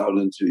head, out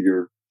into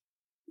your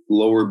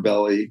lower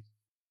belly,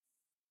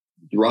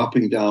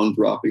 dropping down,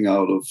 dropping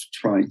out of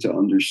trying to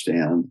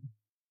understand.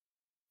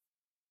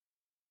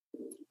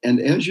 And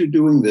as you're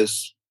doing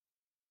this,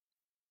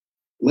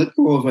 let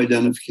go of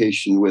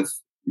identification with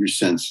your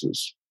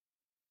senses.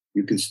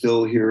 You can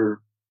still hear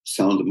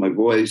sound of my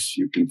voice.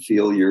 You can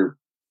feel your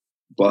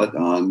butt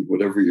on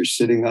whatever you're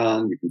sitting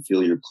on. You can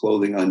feel your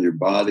clothing on your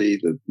body,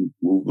 the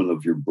movement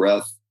of your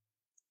breath.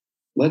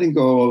 Letting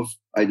go of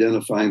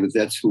identifying that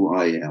that's who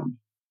I am.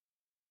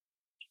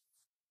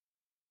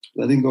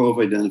 Letting go of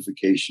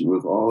identification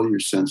with all your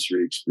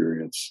sensory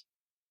experience.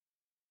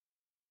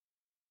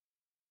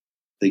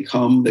 They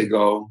come, they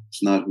go.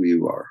 It's not who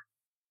you are.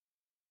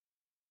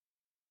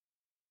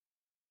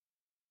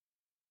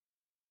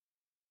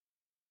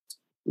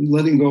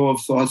 Letting go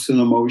of thoughts and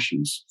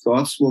emotions.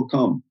 Thoughts will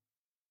come.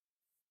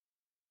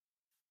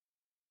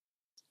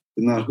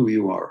 But not who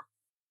you are.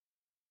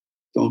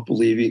 Don't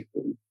believe it.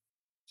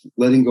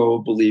 Letting go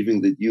of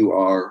believing that you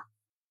are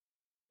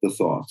the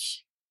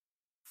thoughts.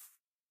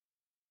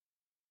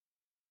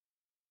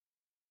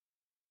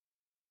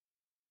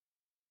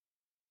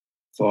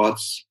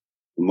 Thoughts,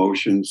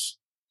 emotions,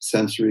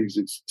 sensory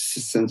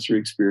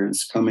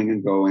experience coming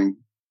and going.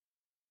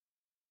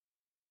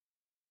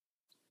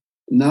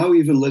 Now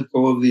even let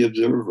go of the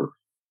observer.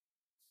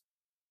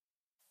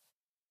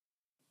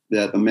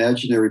 That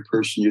imaginary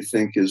person you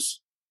think is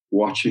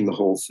watching the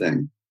whole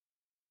thing.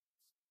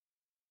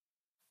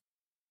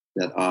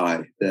 That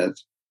I, that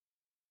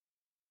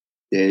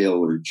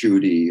Dale or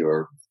Judy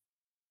or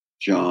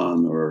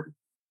John or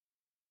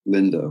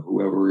Linda,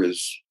 whoever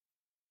is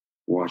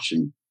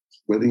watching,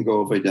 letting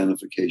go of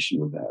identification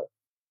with that.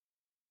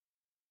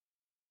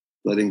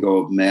 Letting go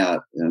of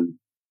Matt and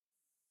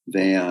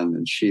Van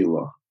and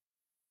Sheila.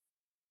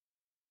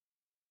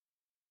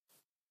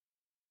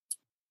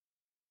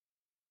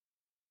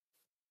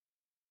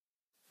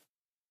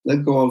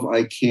 Let go of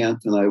I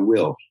can't and I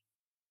will.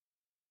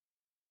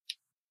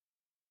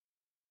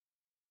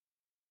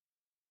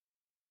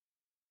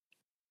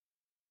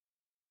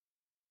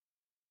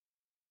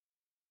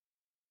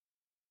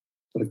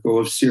 Let go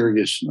of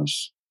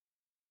seriousness.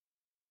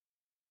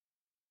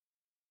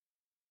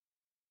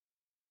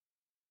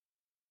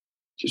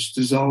 Just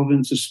dissolve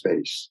into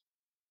space.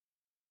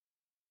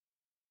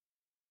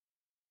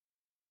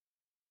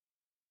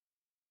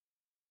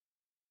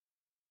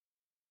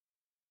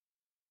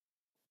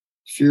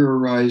 Fear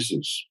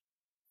arises.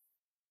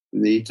 The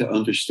need to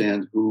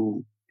understand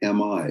who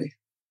am I.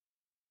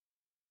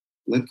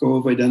 Let go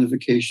of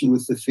identification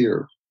with the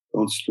fear.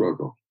 Don't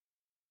struggle.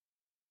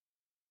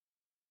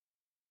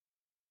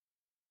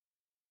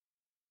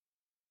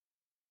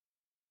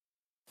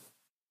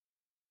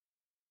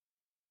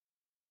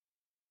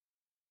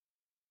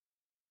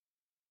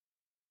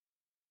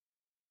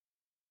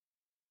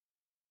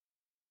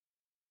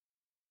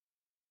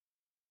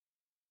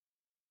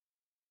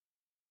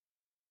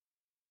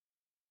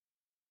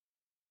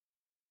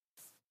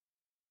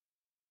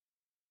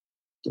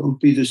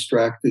 Don't be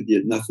distracted,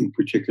 yet nothing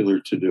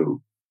particular to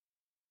do.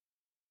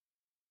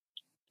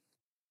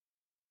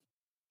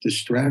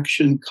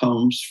 Distraction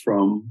comes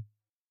from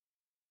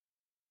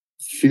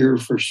fear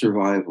for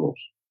survival.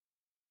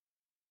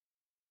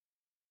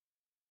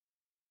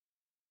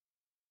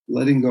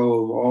 Letting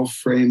go of all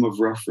frame of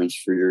reference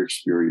for your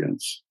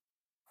experience.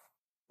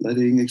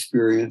 Letting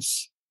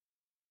experience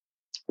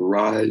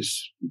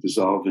arise and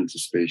dissolve into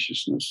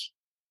spaciousness.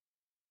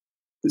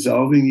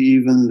 dissolving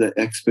even the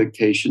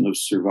expectation of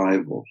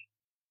survival,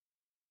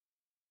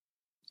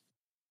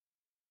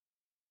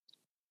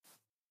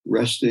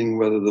 resting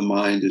whether the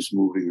mind is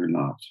moving or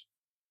not.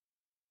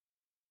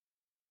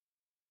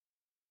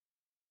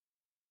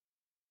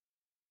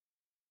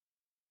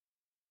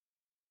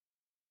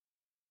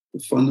 The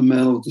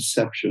fundamental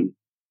deception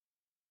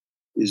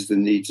is the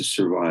need to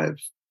survive.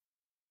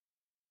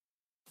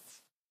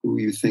 Who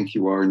you think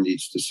you are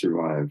needs to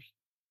survive,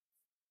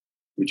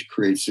 which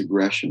creates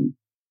aggression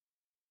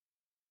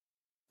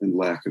and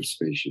lack of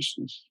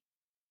spaciousness.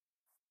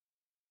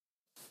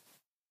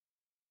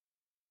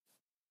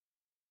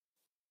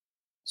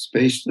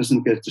 Space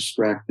doesn't get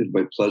distracted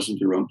by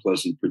pleasant or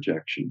unpleasant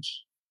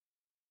projections.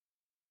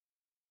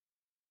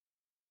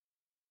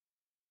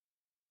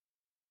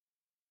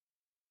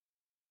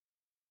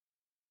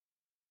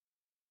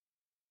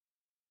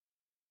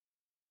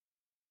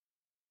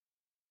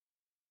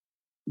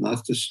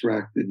 Not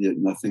distracted, yet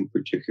nothing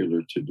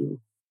particular to do.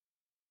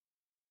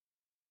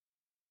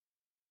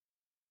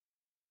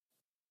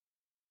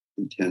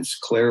 Intense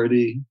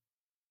clarity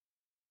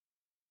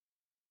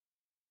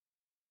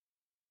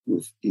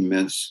with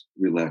immense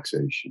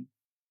relaxation.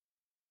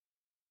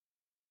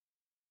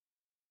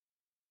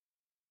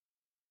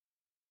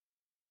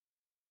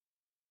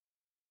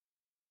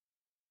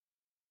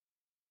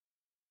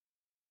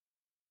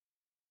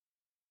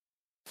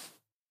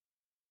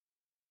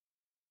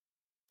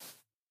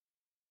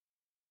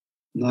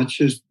 Not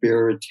just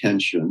bare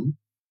attention,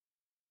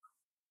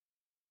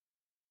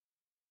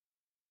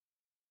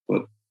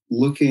 but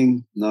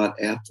looking not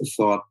at the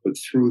thought, but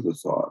through the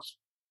thought.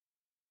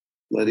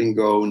 Letting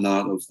go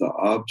not of the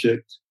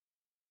object,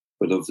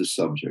 but of the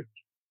subject.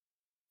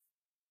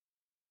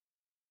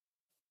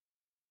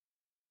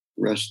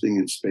 Resting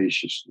in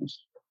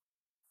spaciousness.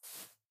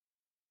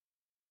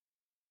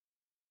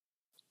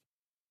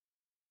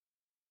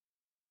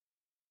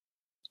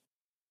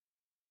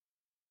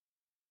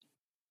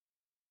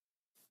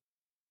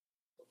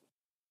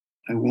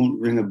 I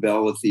won't ring a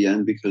bell at the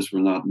end because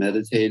we're not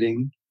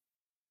meditating.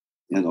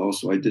 And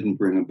also, I didn't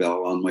ring a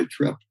bell on my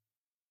trip.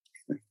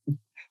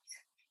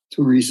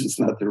 2 reasons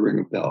not to ring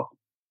a bell.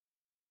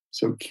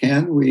 So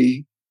can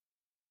we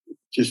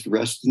just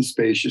rest in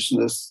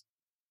spaciousness,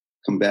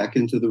 come back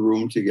into the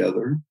room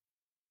together?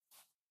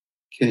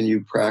 Can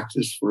you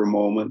practice for a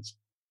moment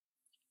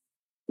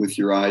with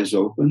your eyes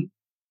open?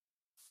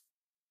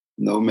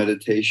 No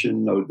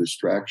meditation, no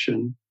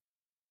distraction.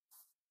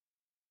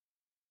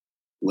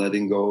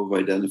 Letting go of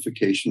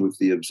identification with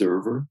the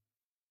observer.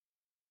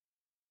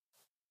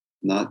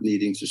 Not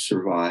needing to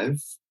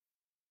survive.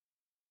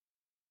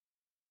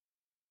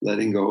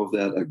 Letting go of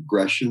that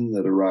aggression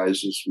that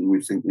arises when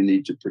we think we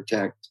need to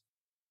protect,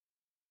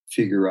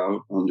 figure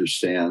out,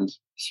 understand,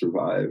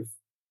 survive.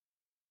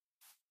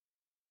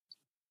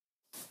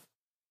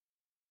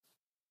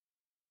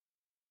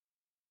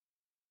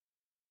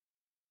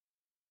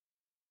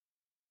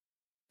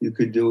 You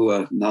could do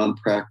a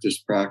non-practice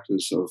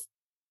practice of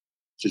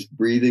just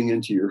breathing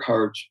into your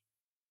heart,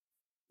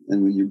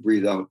 and when you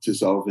breathe out,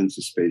 dissolve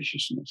into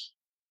spaciousness.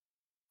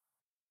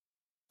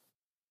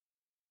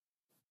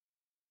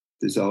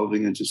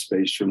 Dissolving into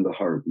space from the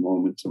heart,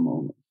 moment to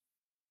moment.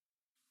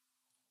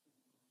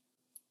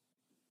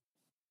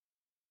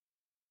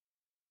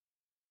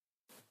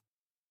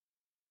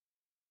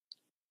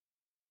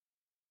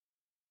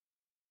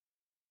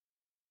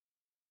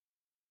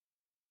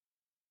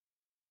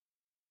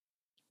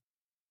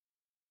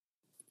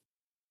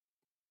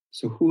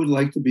 So who would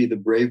like to be the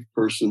brave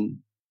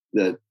person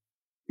that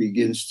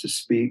begins to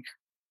speak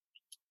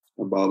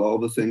about all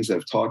the things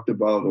I've talked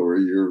about, or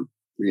your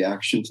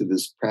reaction to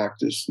this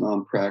practice,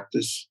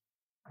 non-practice?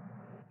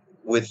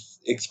 With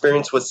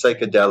experience with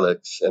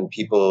psychedelics and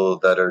people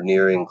that are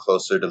nearing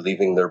closer to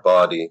leaving their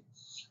body,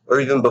 or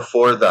even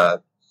before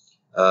that,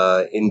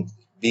 in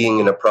being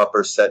in a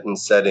proper set and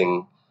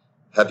setting,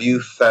 have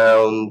you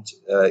found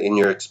in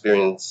your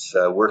experience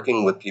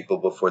working with people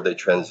before they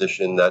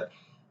transition that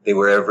they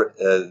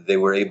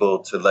were able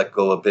to let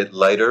go a bit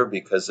lighter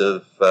because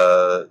of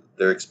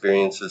their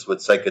experiences with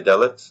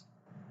psychedelics?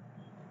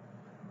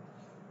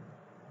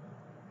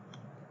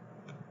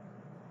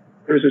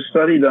 There's a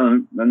study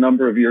done a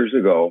number of years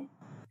ago.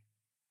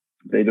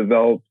 They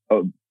developed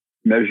a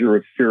measure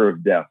of fear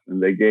of death,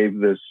 and they gave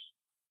this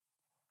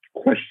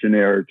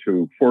questionnaire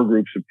to 4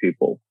 groups of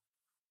people: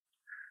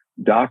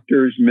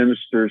 doctors,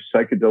 ministers,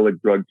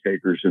 psychedelic drug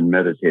takers, and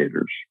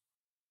meditators.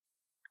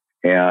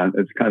 And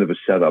it's kind of a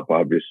setup,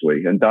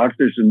 obviously. And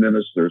doctors and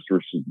ministers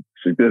were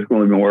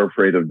significantly more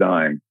afraid of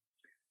dying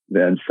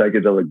than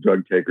psychedelic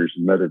drug takers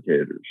and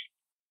meditators.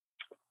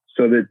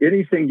 So that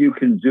anything you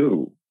can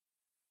do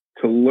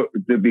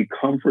to be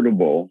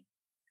comfortable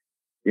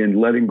in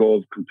letting go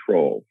of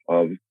control,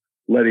 of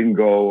letting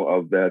go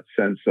of that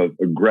sense of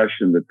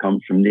aggression that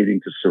comes from needing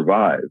to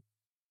survive,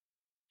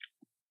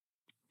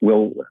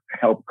 will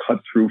help cut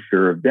through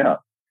fear of death.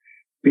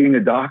 Being a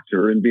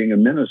doctor and being a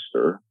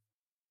minister,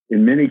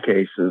 in many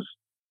cases,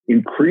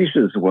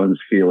 increases one's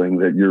feeling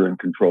that you're in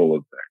control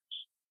of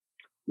things.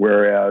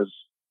 Whereas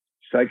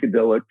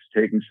psychedelics,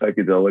 taking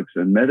psychedelics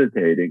and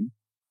meditating,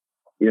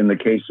 in the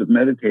case of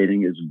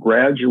meditating, is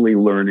gradually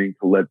learning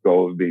to let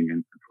go of being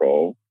in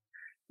control.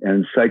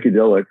 And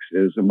psychedelics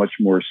is a much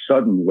more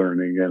sudden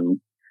learning and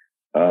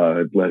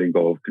letting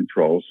go of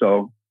control.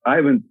 So I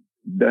haven't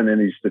done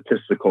any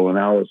statistical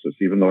analysis,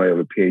 even though I have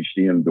a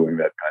PhD in doing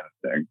that kind of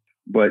thing.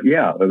 But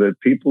yeah, the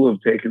people who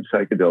have taken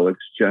psychedelics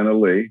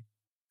generally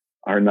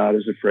are not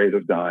as afraid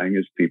of dying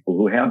as people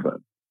who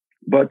haven't.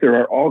 But there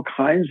are all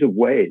kinds of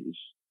ways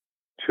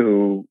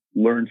to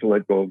learn to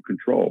let go of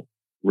control.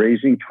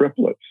 Raising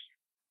triplets,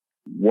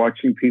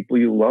 watching people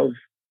you love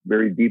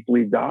very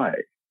deeply die,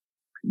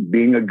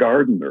 being a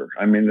gardener.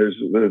 I mean, there's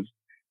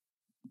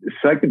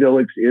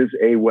psychedelics is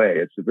a way.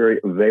 It's a very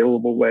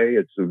available way.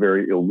 It's a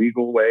very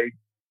illegal way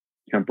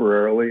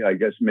temporarily. I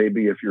guess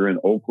maybe if you're in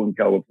Oakland,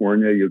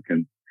 California, you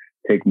can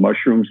take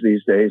mushrooms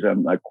these days.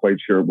 I'm not quite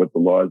sure what the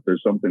law is.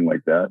 There's something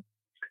like that.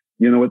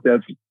 You know what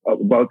that's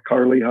about,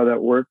 Carly, how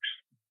that works?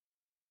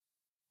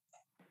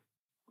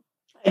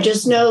 I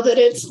just know that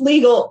it's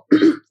legal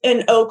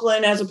in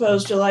Oakland as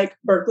opposed to like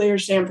Berkeley or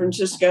San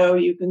Francisco.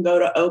 You can go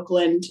to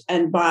Oakland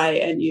and buy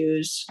and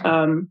use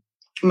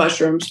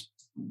mushrooms.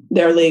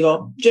 They're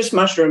legal. Just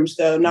mushrooms,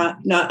 though,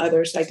 not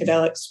other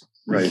psychedelics.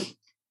 Right.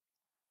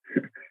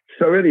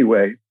 So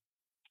anyway,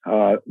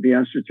 the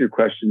answer to your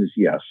question is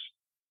yes.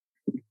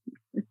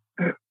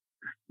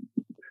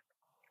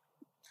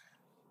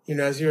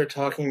 As you were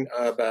talking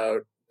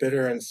about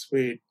bitter and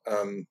sweet,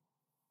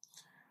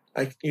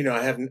 I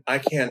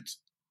can't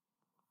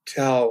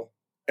tell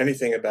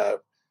anything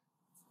about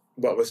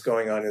what was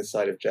going on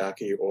inside of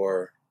Jackie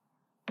or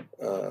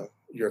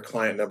your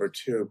client number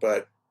 2,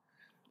 but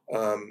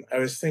I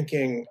was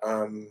thinking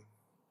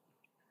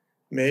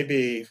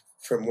maybe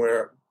from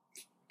where,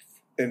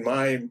 in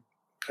my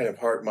kind of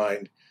heart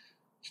mind,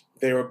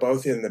 they were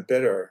both in the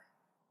bitter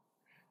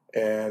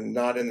and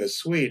not in the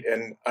sweet.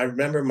 And I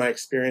remember my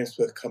experience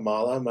with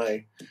Kamala,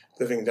 my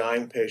living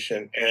dying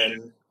patient,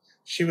 and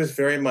she was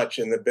very much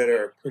in the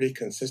bitter, pretty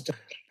consistent.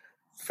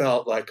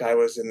 Felt like I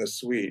was in the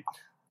sweet,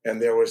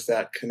 and there was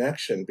that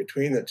connection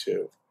between the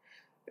two.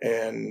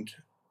 And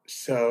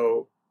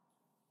so,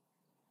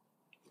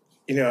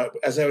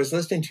 as I was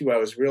listening to you, I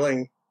was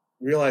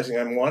realizing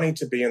I'm wanting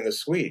to be in the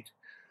sweet,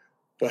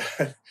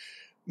 but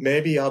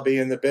maybe I'll be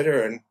in the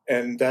bitter,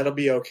 and that'll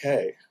be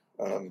okay.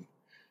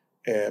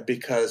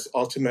 Because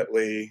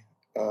ultimately,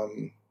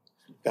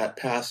 that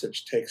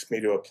passage takes me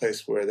to a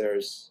place where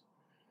there's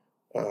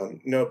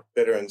no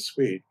bitter and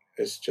sweet.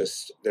 It's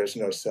just, there's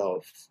no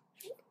self.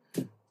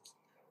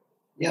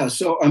 Yeah.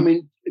 So, I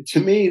mean, to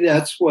me,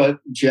 that's what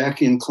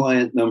Jackie and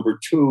client number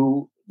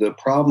 2, the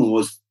problem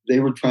was they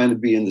were trying to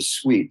be in the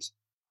sweet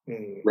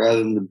rather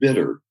than the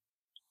bitter.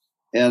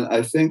 And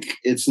I think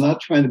it's not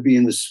trying to be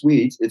in the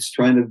sweet. It's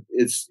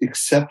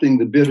accepting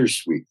the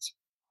bittersweet.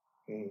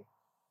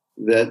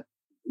 That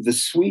the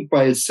sweet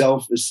by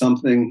itself is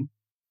something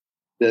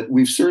that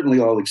we've certainly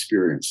all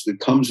experienced. It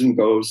comes and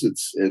goes.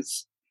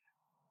 It's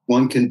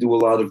one can do a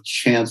lot of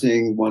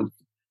chanting. One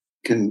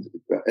can,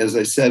 as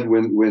I said,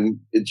 when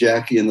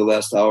Jackie in the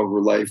last hour of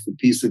her life, the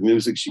piece of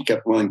music she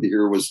kept wanting to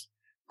hear was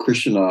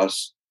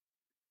Krishnadas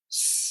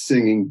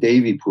singing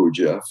Devi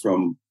Puja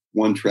from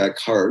One Track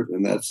Heart.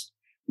 And that's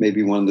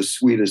maybe one of the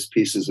sweetest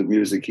pieces of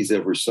music he's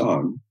ever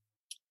sung.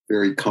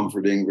 Very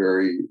comforting,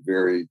 very,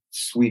 very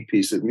sweet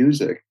piece of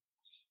music.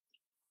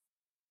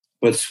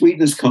 But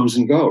sweetness comes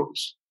and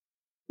goes,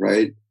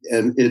 right?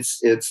 And it's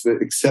the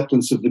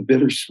acceptance of the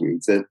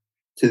bittersweet, that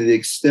to the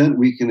extent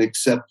we can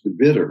accept the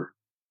bitter,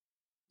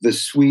 the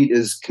sweet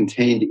is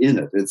contained in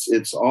it.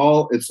 It's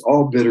all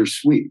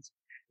bittersweet.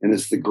 And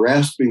it's the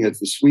grasping at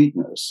the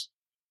sweetness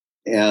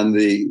and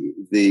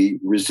the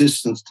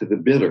resistance to the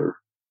bitter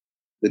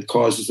that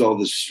causes all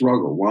this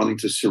struggle, wanting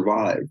to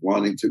survive,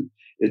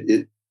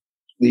 it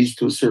leads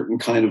to a certain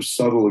kind of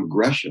subtle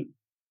aggression.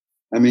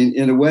 I mean,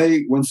 in a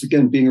way, once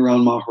again, being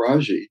around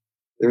Maharaji,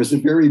 there is a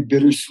very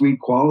bittersweet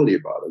quality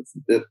about it.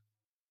 That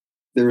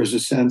there is a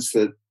sense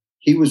that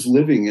he was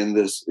living in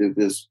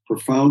this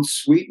profound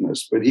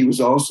sweetness, but he was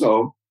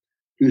also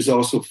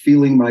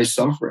feeling my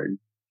suffering.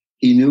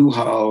 He knew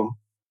how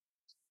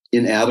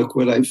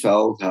inadequate I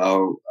felt,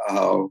 how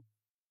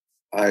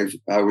I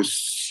was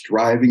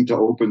striving to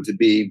open to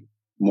be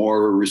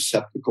more a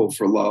receptacle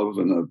for love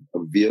and a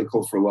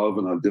vehicle for love,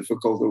 and how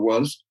difficult it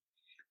was.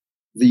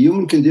 The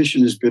human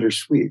condition is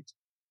bittersweet.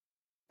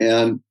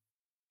 And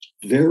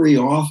very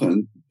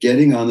often,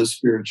 getting on the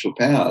spiritual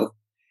path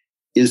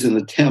is an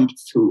attempt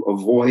to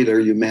avoid our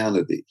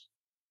humanity.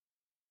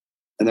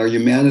 And our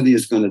humanity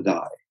is going to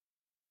die.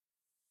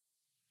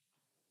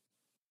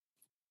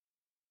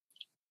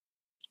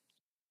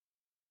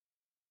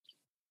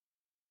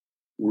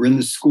 We're in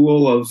the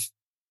school of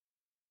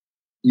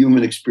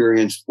human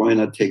experience. Why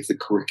not take the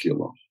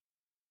curriculum?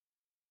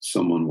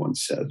 Someone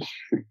once said.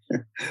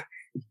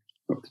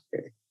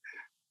 Okay.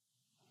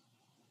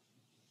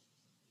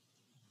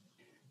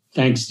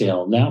 Thanks,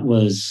 Dale. That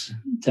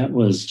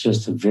was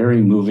just a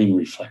very moving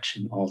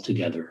reflection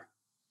altogether.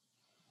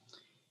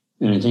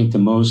 And I think the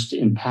most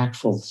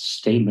impactful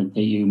statement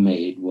that you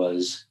made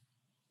was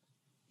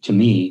to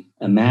me,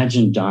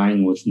 imagine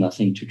dying with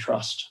nothing to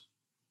trust.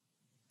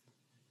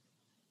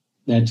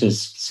 That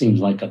just seems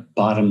like a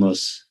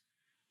bottomless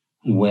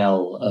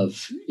well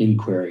of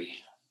inquiry.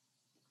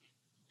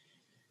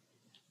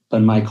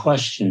 But my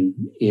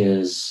question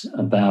is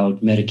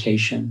about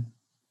medication.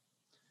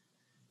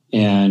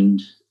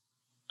 And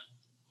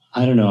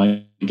I don't know,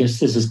 I guess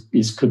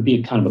this could be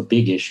a kind of a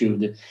big issue.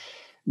 That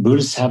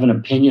Buddhists have an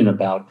opinion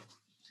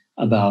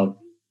about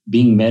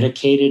being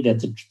medicated at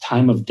the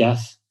time of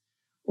death,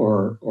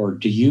 or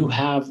do you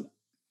have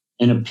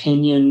an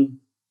opinion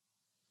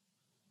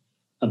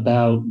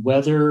about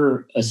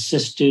whether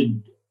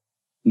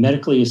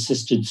medically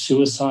assisted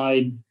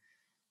suicide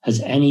has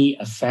any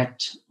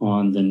effect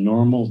on the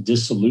normal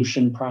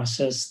dissolution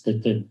process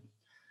that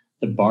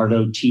the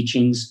Bardo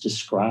teachings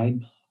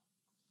describe?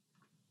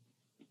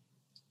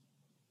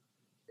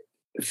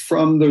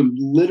 From the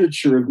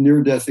literature of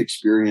near-death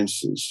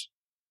experiences,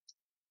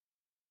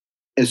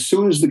 as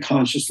soon as the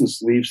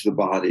consciousness leaves the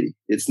body,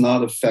 it's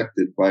not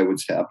affected by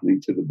what's happening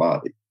to the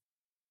body.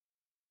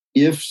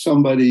 If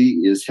somebody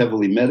is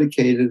heavily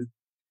medicated,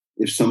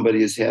 if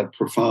somebody has had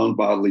profound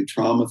bodily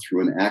trauma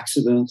through an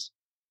accident,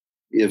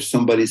 if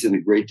somebody's in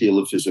a great deal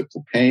of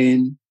physical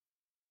pain,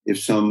 if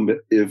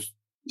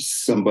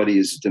somebody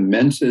is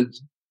demented,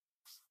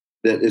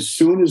 that as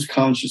soon as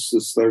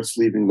consciousness starts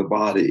leaving the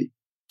body,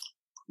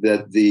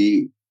 that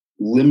the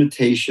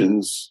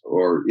limitations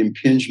or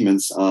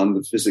impingements on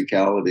the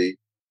physicality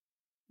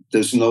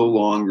does no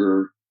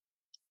longer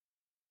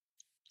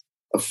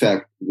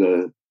affect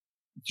the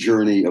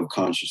journey of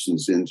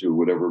consciousness into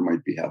whatever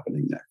might be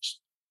happening next.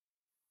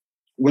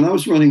 When I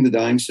was running the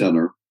dying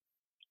center,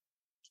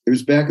 it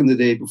was back in the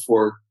day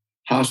before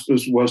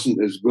hospice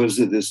wasn't as good as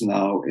it is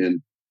now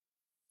in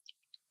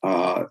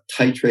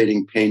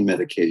titrating pain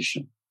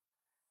medication,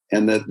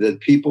 and that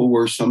people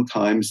were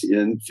sometimes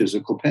in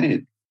physical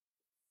pain.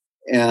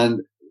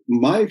 And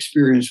my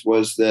experience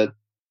was that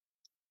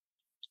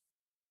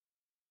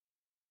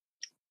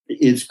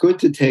it's good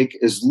to take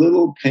as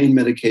little pain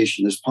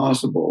medication as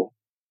possible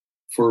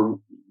for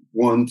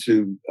one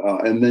to,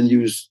 and then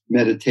use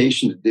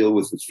meditation to deal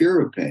with the fear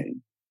of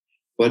pain.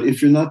 But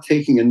if you're not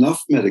taking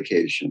enough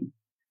medication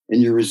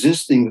and you're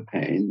resisting the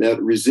pain,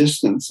 that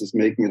resistance is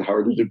making it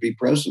harder to be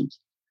present.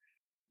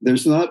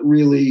 There's not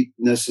really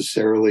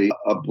necessarily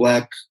a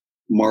black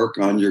mark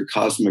on your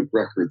cosmic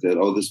record that,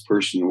 oh, this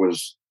person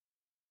was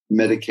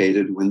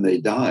medicated when they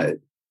died.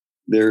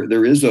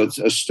 There is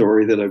a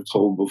story that I've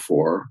told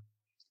before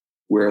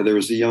where there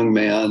was a young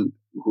man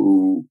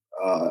who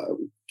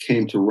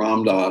came to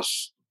Ram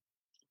Dass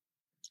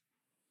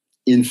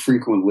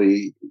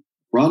infrequently.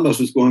 Ram Dass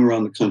was going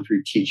around the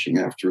country teaching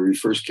after he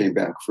first came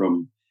back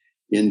from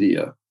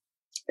India.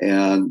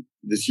 And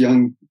this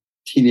young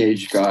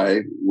teenage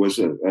guy was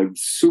a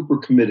super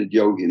committed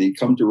yogi. And he'd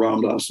come to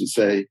Ram Dass and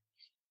say,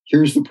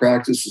 here's the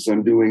practices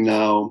I'm doing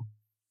now.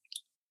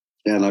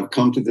 And I've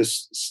come to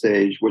this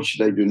stage. What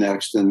should I do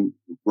next? And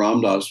Ram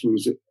Dass, who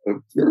was a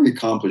very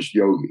accomplished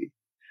yogi,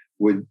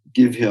 would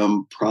give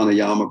him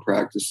pranayama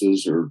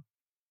practices or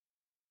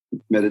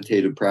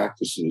meditative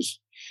practices.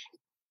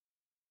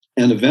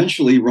 And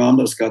eventually Ram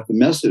Dass got the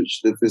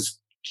message that this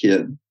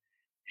kid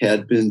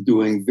had been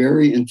doing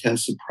very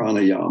intensive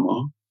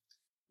pranayama,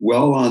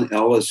 well on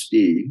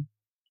LSD,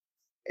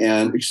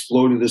 and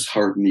exploded his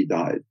heart and he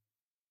died.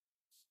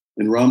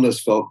 And Ram Dass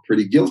felt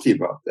pretty guilty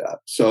about that.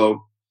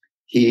 So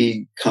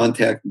he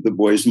contacted the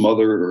boy's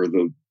mother, or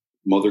the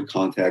mother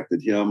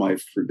contacted him, I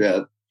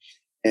forget.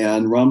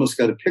 And Ram Dass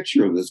got a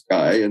picture of this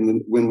guy. And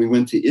then when we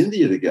went to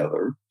India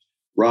together,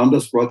 Ram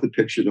Dass brought the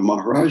picture to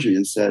Maharaji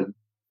and said,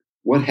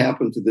 what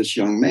happened to this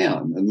young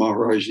man? And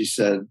Maharaji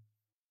said,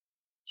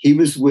 he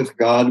was with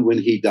God when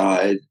he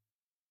died.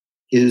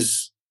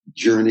 His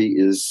journey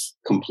is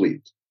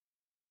complete.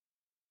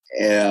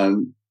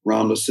 And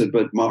Ram Dass said,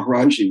 but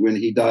Maharaji, when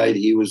he died,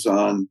 he was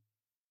on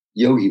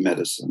yogi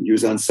medicine. He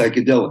was on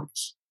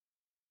psychedelics.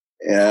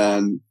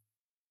 And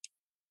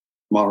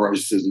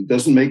Maharaji says, it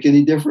doesn't make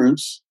any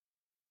difference.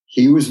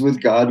 He was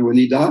with God when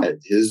he died.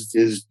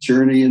 His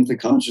journey into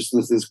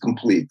consciousness is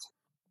complete.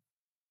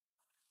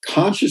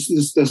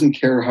 Consciousness doesn't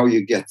care how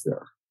you get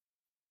there.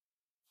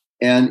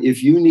 And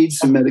if you need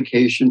some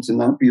medication to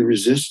not be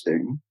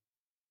resisting,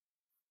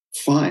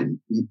 fine.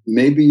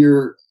 Maybe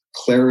your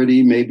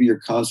clarity, maybe your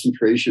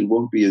concentration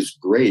won't be as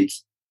great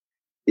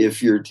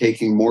if you're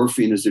taking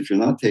morphine as if you're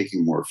not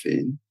taking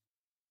morphine.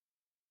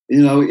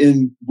 You know,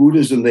 in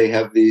Buddhism, they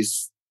have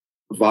these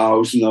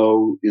vows: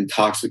 no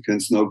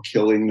intoxicants, no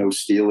killing, no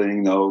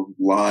stealing, no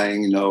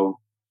lying, no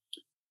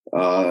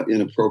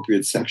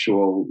inappropriate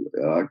sexual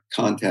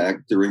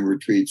contact during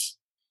retreats.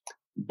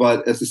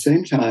 But at the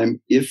same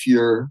time, if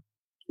you're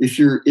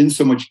in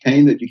so much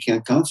pain that you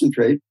can't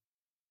concentrate,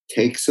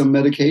 take some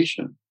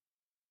medication.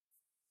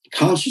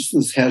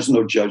 Consciousness has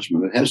no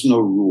judgment. It has no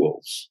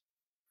rules.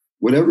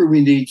 Whatever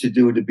we need to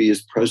do to be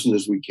as present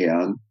as we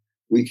can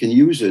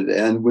use it.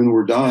 And when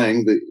we're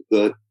dying,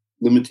 the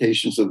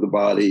limitations of the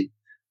body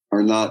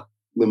are not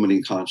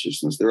limiting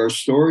consciousness. There are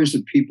stories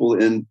of people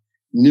in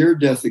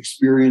near-death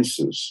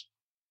experiences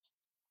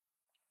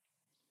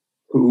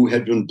who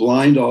had been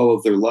blind all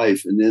of their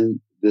life, and in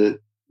the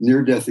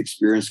near-death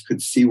experience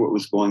could see what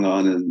was going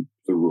on in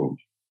the room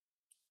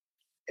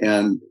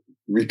and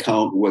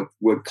recount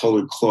what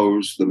colored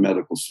clothes the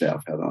medical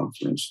staff had on,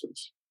 for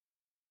instance.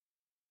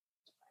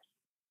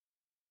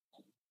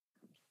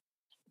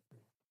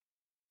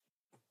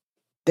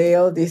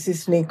 Dale, this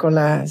is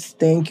Nicholas.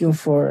 Thank you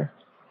for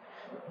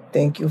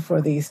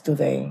this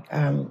today.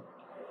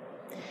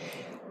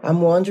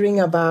 I'm wondering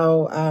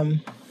about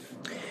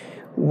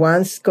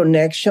one's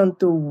connection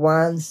to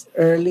one's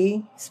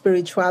early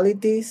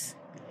spiritualities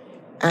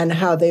and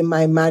how they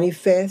might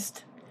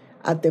manifest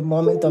at the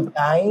moment of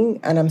dying.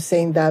 And I'm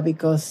saying that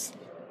because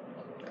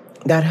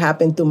that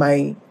happened to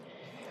my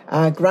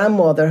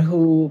grandmother,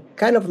 who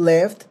kind of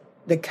left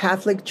the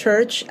Catholic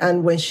Church.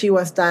 And when she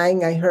was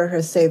dying, I heard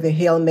her say the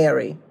Hail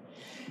Mary.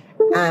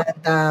 And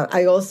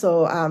I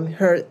also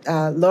heard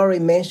Lori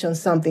mention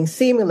something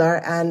similar.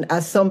 And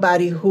as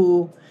somebody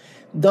who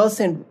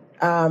doesn't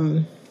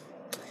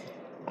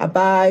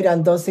abide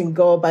and doesn't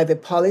go by the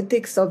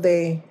politics of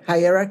the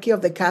hierarchy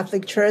of the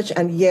Catholic Church,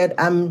 and yet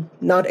I'm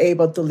not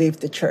able to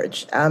leave the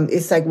church.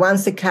 It's like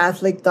once a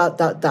Catholic, ...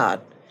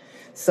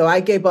 So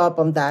I gave up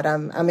on that.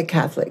 I'm a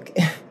Catholic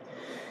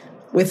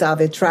without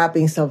the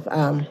trappings of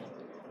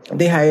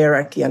the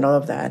hierarchy and all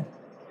of that.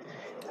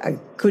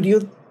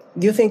 Do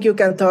you think you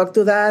can talk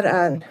to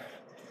that?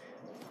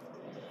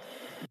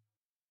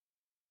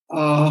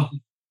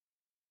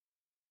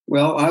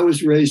 Well, I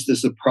was raised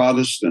as a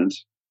Protestant,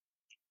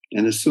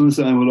 and as soon as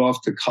I went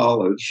off to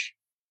college,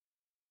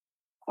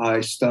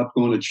 I stopped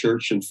going to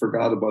church and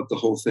forgot about the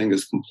whole thing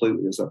as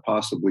completely as I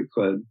possibly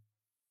could.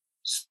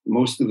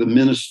 Most of the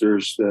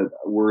ministers that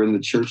were in the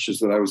churches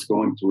that I was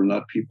going to were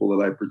not people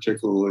that I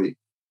particularly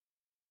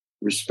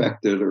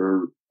respected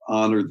or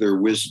honored their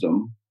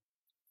wisdom.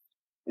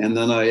 And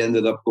then I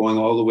ended up going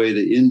all the way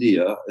to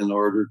India in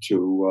order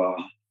to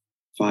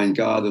find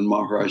God. And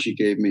Maharaji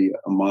gave me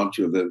a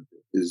mantra that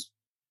is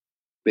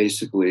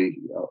basically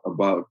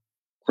about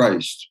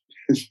Christ.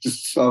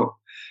 So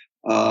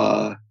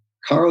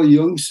Carl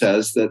Jung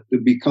says that to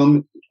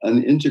become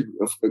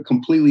a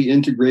completely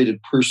integrated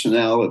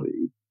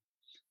personality,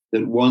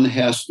 that one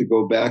has to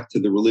go back to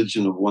the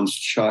religion of one's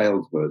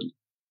childhood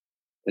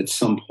at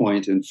some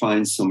point and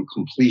find some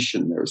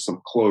completion there,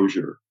 some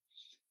closure.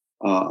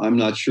 I'm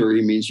not sure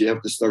he means you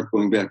have to start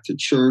going back to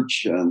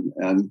church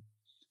and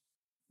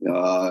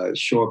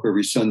show up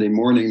every Sunday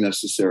morning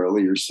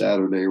necessarily, or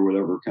Saturday, or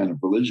whatever kind of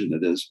religion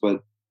it is.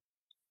 But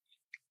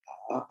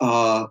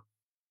I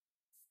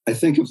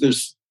think if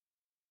there's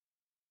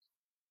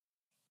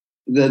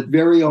that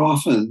very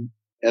often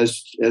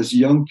as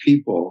young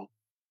people,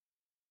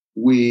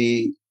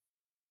 we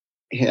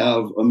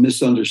have a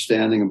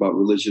misunderstanding about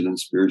religion and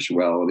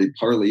spirituality,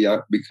 partly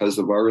because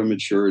of our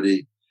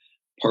immaturity,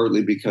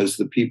 partly because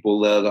the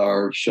people that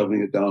are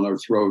shoving it down our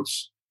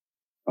throats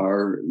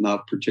are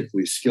not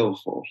particularly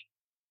skillful.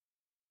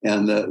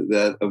 And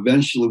that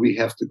eventually we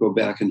have to go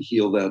back and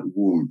heal that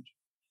wound.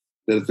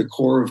 That at the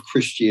core of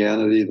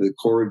Christianity, the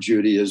core of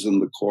Judaism,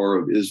 the core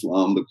of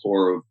Islam, the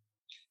core of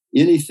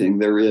anything,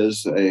 there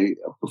is a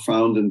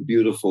profound and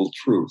beautiful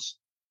truth.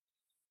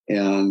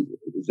 And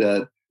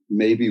that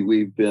maybe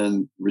we've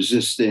been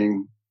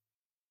resisting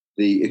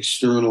the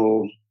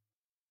external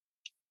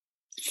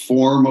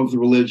form of the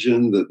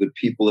religion, the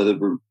people that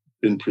have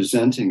been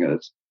presenting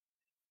it,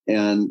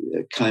 and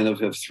kind of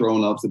have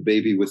thrown out the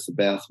baby with the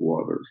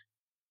bathwater,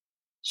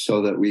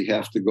 so that we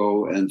have to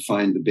go and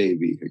find the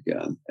baby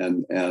again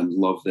and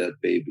love that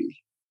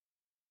baby.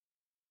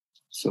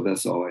 So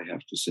that's all I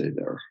have to say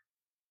there.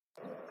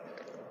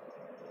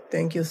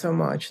 Thank you so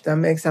much. That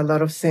makes a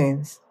lot of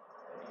sense.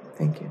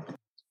 Thank you.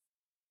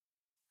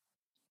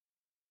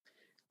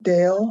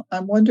 Dale,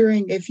 I'm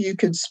wondering if you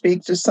could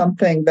speak to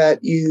something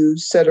that you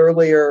said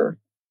earlier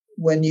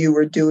when you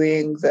were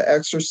doing the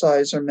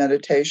exercise or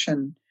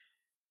meditation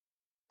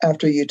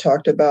after you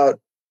talked about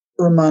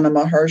Ramana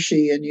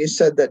Maharshi, and you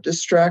said that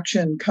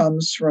distraction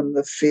comes from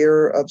the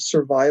fear of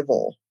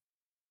survival.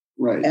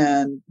 Right.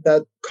 And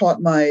that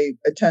caught my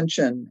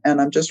attention. And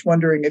I'm just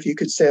wondering if you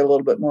could say a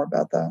little bit more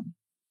about that.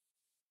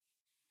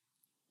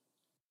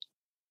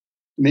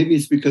 Maybe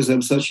it's because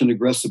I'm such an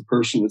aggressive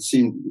person. It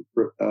seemed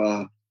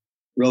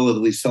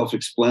relatively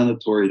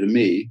self-explanatory to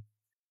me.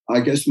 I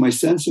guess my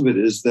sense of it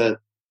is that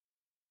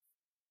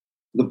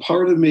the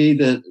part of me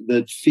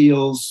that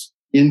feels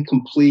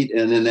incomplete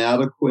and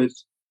inadequate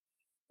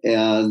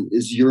and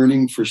is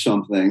yearning for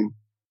something,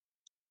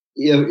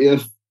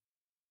 if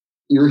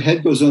your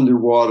head goes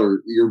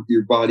underwater,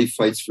 your body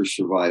fights for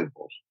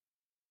survival.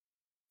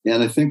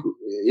 And I think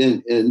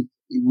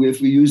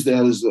if we use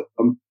that as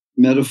a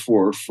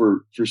metaphor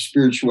for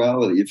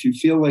spirituality, if you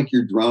feel like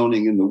you're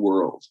drowning in the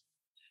world,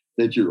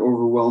 that you're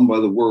overwhelmed by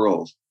the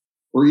world,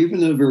 or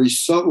even in a very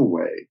subtle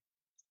way,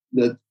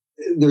 that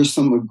there's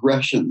some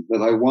aggression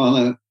that I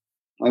want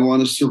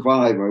to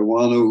survive. I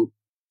want to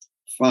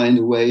find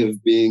a way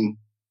of being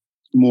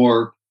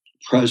more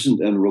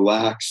present and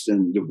relaxed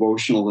and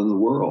devotional in the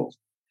world,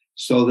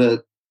 so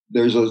that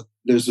there's a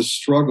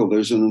struggle,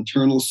 there's an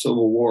internal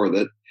civil war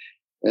that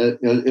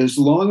As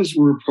long as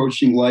we're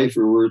approaching life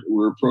or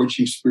we're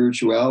approaching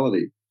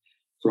spirituality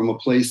from a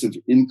place of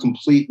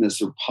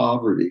incompleteness or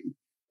poverty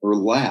or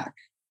lack,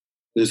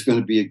 there's going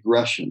to be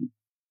aggression.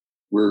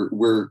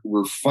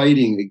 We're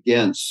fighting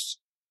against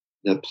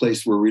that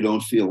place where we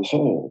don't feel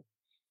whole.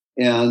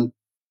 And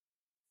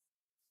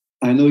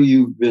I know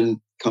you've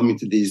been coming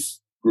to these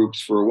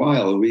groups for a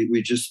while.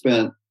 We just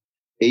spent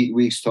 8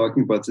 weeks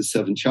talking about the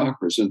 7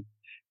 chakras, and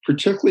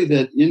particularly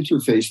that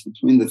interface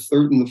between the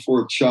 3rd and the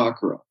 4th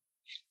chakra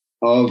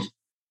of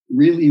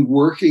really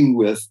working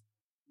with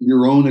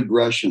your own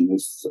aggression,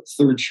 the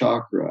 3rd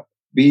chakra,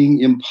 being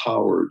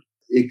empowered,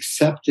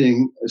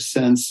 accepting a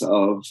sense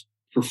of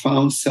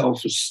profound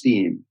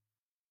self-esteem,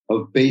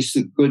 of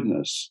basic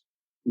goodness,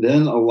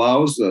 then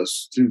allows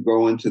us to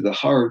go into the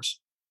heart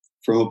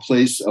from a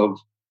place of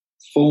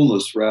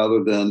fullness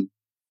rather than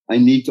I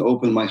need to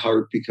open my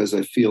heart because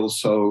I feel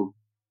so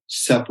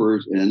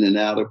separate and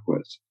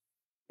inadequate.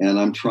 And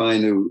I'm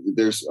trying to,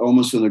 there's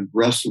almost an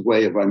aggressive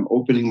way of I'm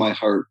opening my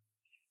heart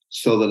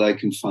so that I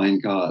can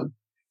find God.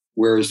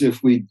 Whereas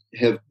if we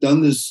have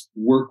done this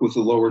work with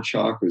the lower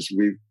chakras,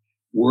 we've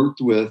worked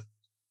with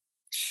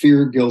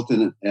fear, guilt,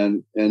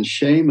 and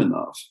shame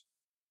enough,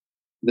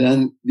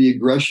 then the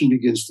aggression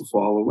begins to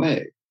fall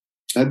away.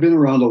 I've been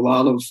around a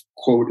lot of,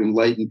 quote,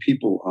 enlightened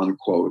people,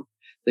 unquote.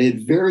 They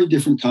had very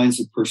different kinds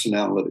of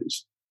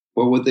personalities.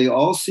 But what they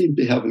all seemed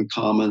to have in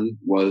common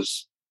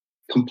was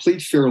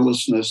complete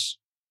fearlessness,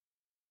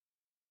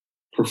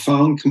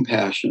 profound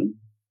compassion,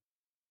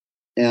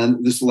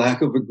 and this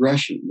lack of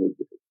aggression.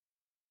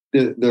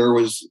 There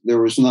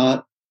was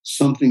not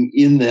something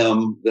in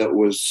them that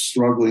was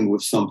struggling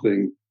with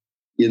something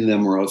in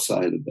them or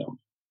outside of them.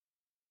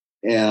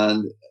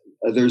 And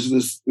there's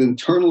this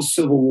internal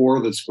civil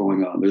war that's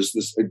going on. There's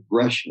this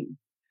aggression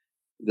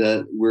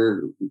that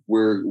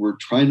we're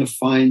trying to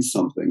find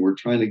something. We're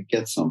trying to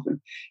get something.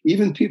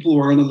 Even people who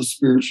aren't on the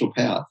spiritual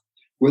path,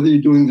 whether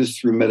you're doing this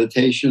through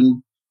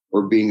meditation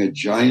or being a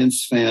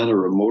Giants fan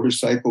or a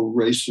motorcycle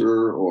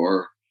racer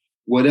or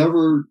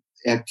whatever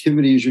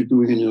activities you're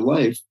doing in your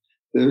life,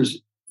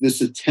 there's this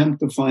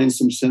attempt to find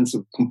some sense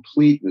of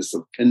completeness,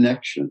 of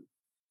connection,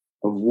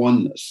 of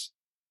oneness,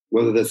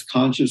 whether that's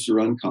conscious or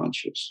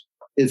unconscious.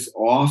 It's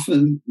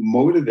often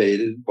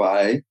motivated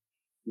by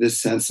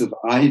this sense of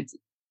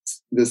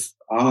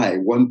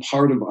one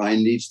part of I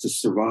needs to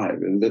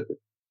survive, and that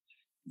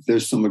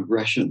there's some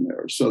aggression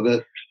there. So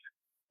that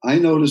I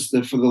noticed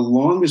that for the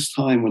longest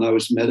time when I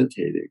was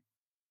meditating,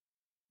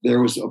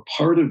 there was a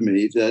part of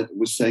me that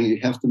was saying you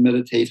have to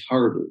meditate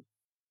harder.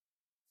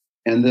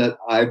 And that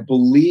I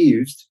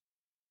believed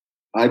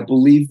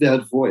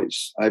that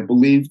voice. I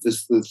believed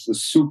the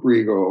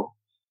superego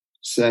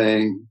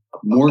saying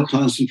more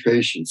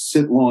concentration,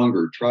 sit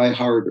longer, try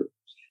harder.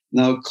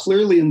 Now,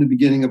 clearly in the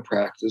beginning of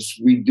practice,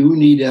 we do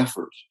need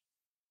effort.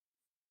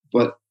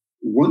 But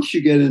once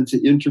you get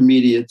into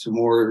intermediate to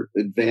more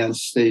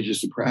advanced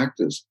stages of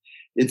practice,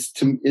 it's,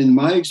 in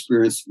my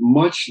experience,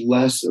 much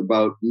less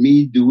about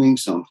me doing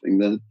something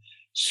than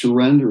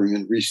surrendering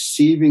and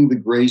receiving the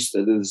grace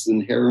that is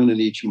inherent in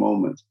each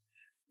moment.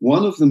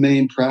 One of the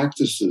main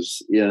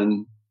practices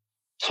in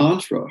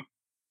Tantra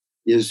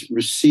is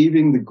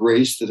receiving the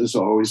grace that is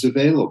always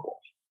available.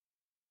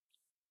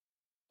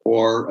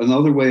 Or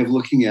another way of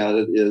looking at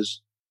it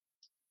is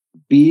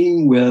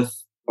being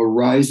with a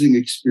rising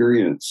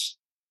experience,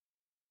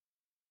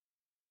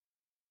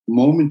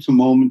 moment to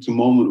moment to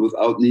moment,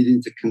 without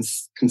needing to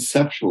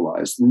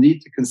conceptualize. The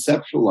need to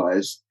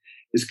conceptualize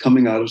is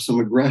coming out of some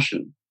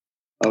aggression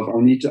of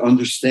I need to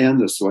understand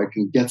this so I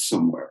can get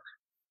somewhere.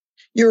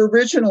 Your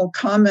original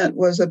comment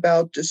was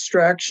about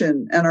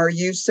distraction. And are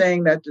you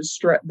saying that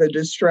the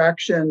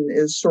distraction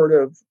is sort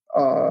of,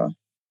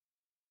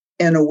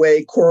 in a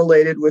way,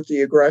 correlated with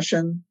the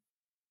aggression?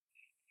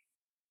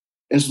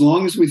 As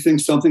long as we think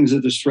something's a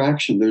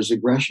distraction, there's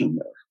aggression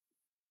there.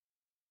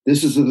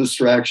 This is a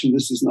distraction.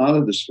 This is not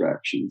a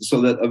distraction.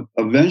 So that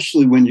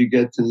eventually when you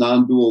get to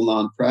non-dual,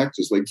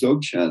 non-practice, like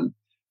Dzogchen,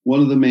 one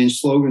of the main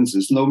slogans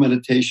is no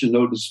meditation,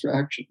 no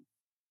distraction.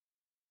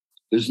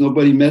 There's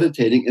nobody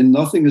meditating and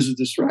nothing is a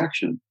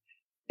distraction.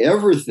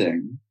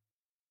 Everything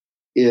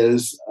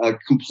is a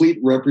complete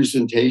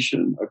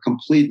representation, a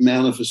complete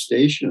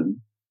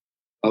manifestation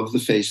of the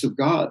face of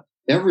God.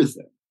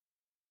 Everything.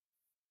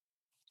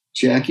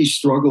 Jackie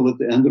struggled at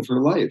the end of her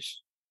life.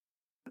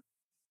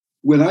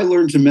 When I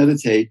learned to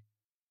meditate,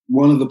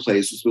 one of the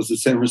places was the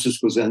San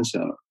Francisco Zen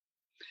Center.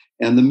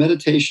 And the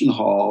meditation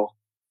hall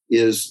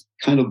is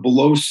kind of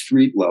below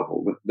street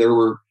level. There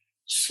were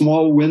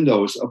small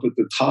windows up at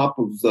the top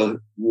of the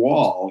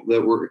wall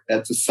that were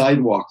at the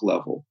sidewalk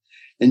level.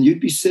 And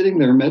you'd be sitting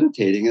there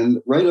meditating, and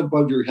right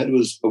above your head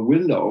was a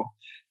window,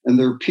 and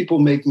there were people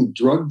making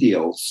drug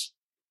deals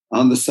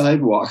on the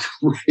sidewalk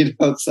right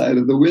outside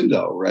of the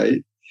window,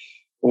 right?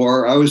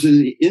 Or I was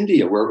in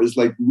India where it was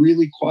like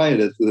really quiet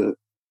at the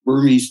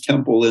Burmese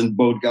temple in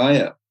Bodh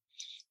Gaya.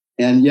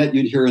 And yet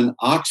you'd hear an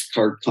ox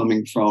cart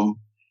coming from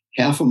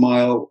half a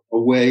mile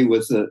away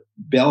with a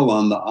bell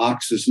on the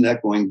ox's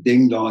neck going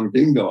ding dong,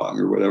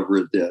 or whatever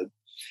it did.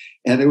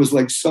 And it was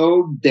like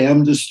so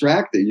damn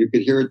distracting. You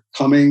could hear it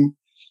coming,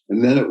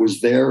 and then it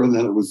was there, and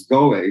then it was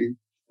going.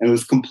 And it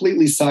was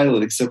completely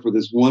silent except for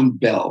this one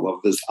bell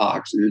of this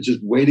ox. You're just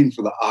waiting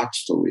for the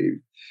ox to leave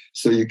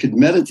so you could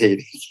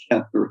meditate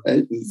again,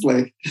 right? It's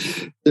like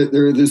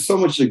there's so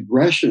much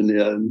aggression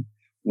in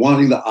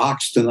wanting the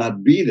ox to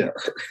not be there.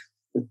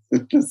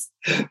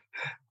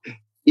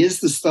 Is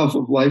the stuff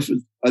of life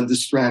a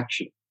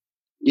distraction?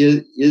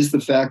 Is the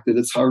fact that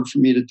it's hard for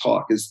me to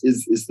talk,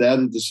 is that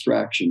a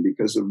distraction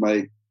because of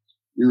my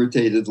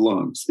irritated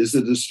lungs? Is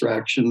it a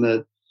distraction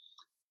that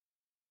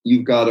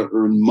you've got to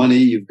earn money,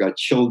 you've got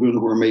children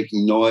who are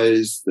making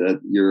noise, that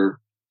your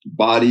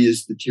body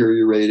is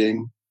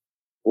deteriorating?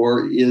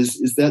 Or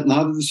is that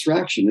not a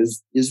distraction?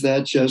 Is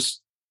that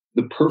just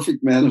the perfect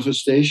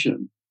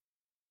manifestation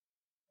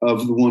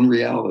of the one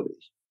reality?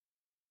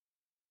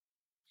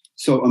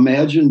 So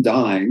imagine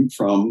dying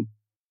from,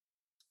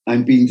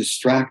 I'm being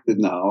distracted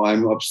now,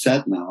 I'm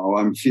upset now,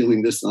 I'm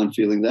feeling this and I'm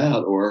feeling that,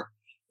 or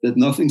that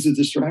nothing's a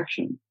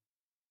distraction.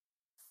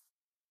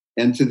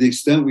 And to the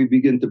extent we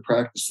begin to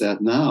practice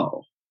that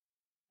now,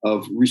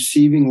 of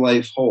receiving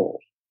life whole,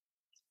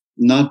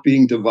 not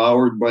being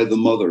devoured by the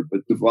mother,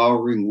 but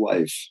devouring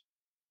life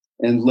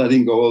and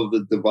letting go of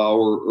the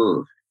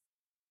devourer,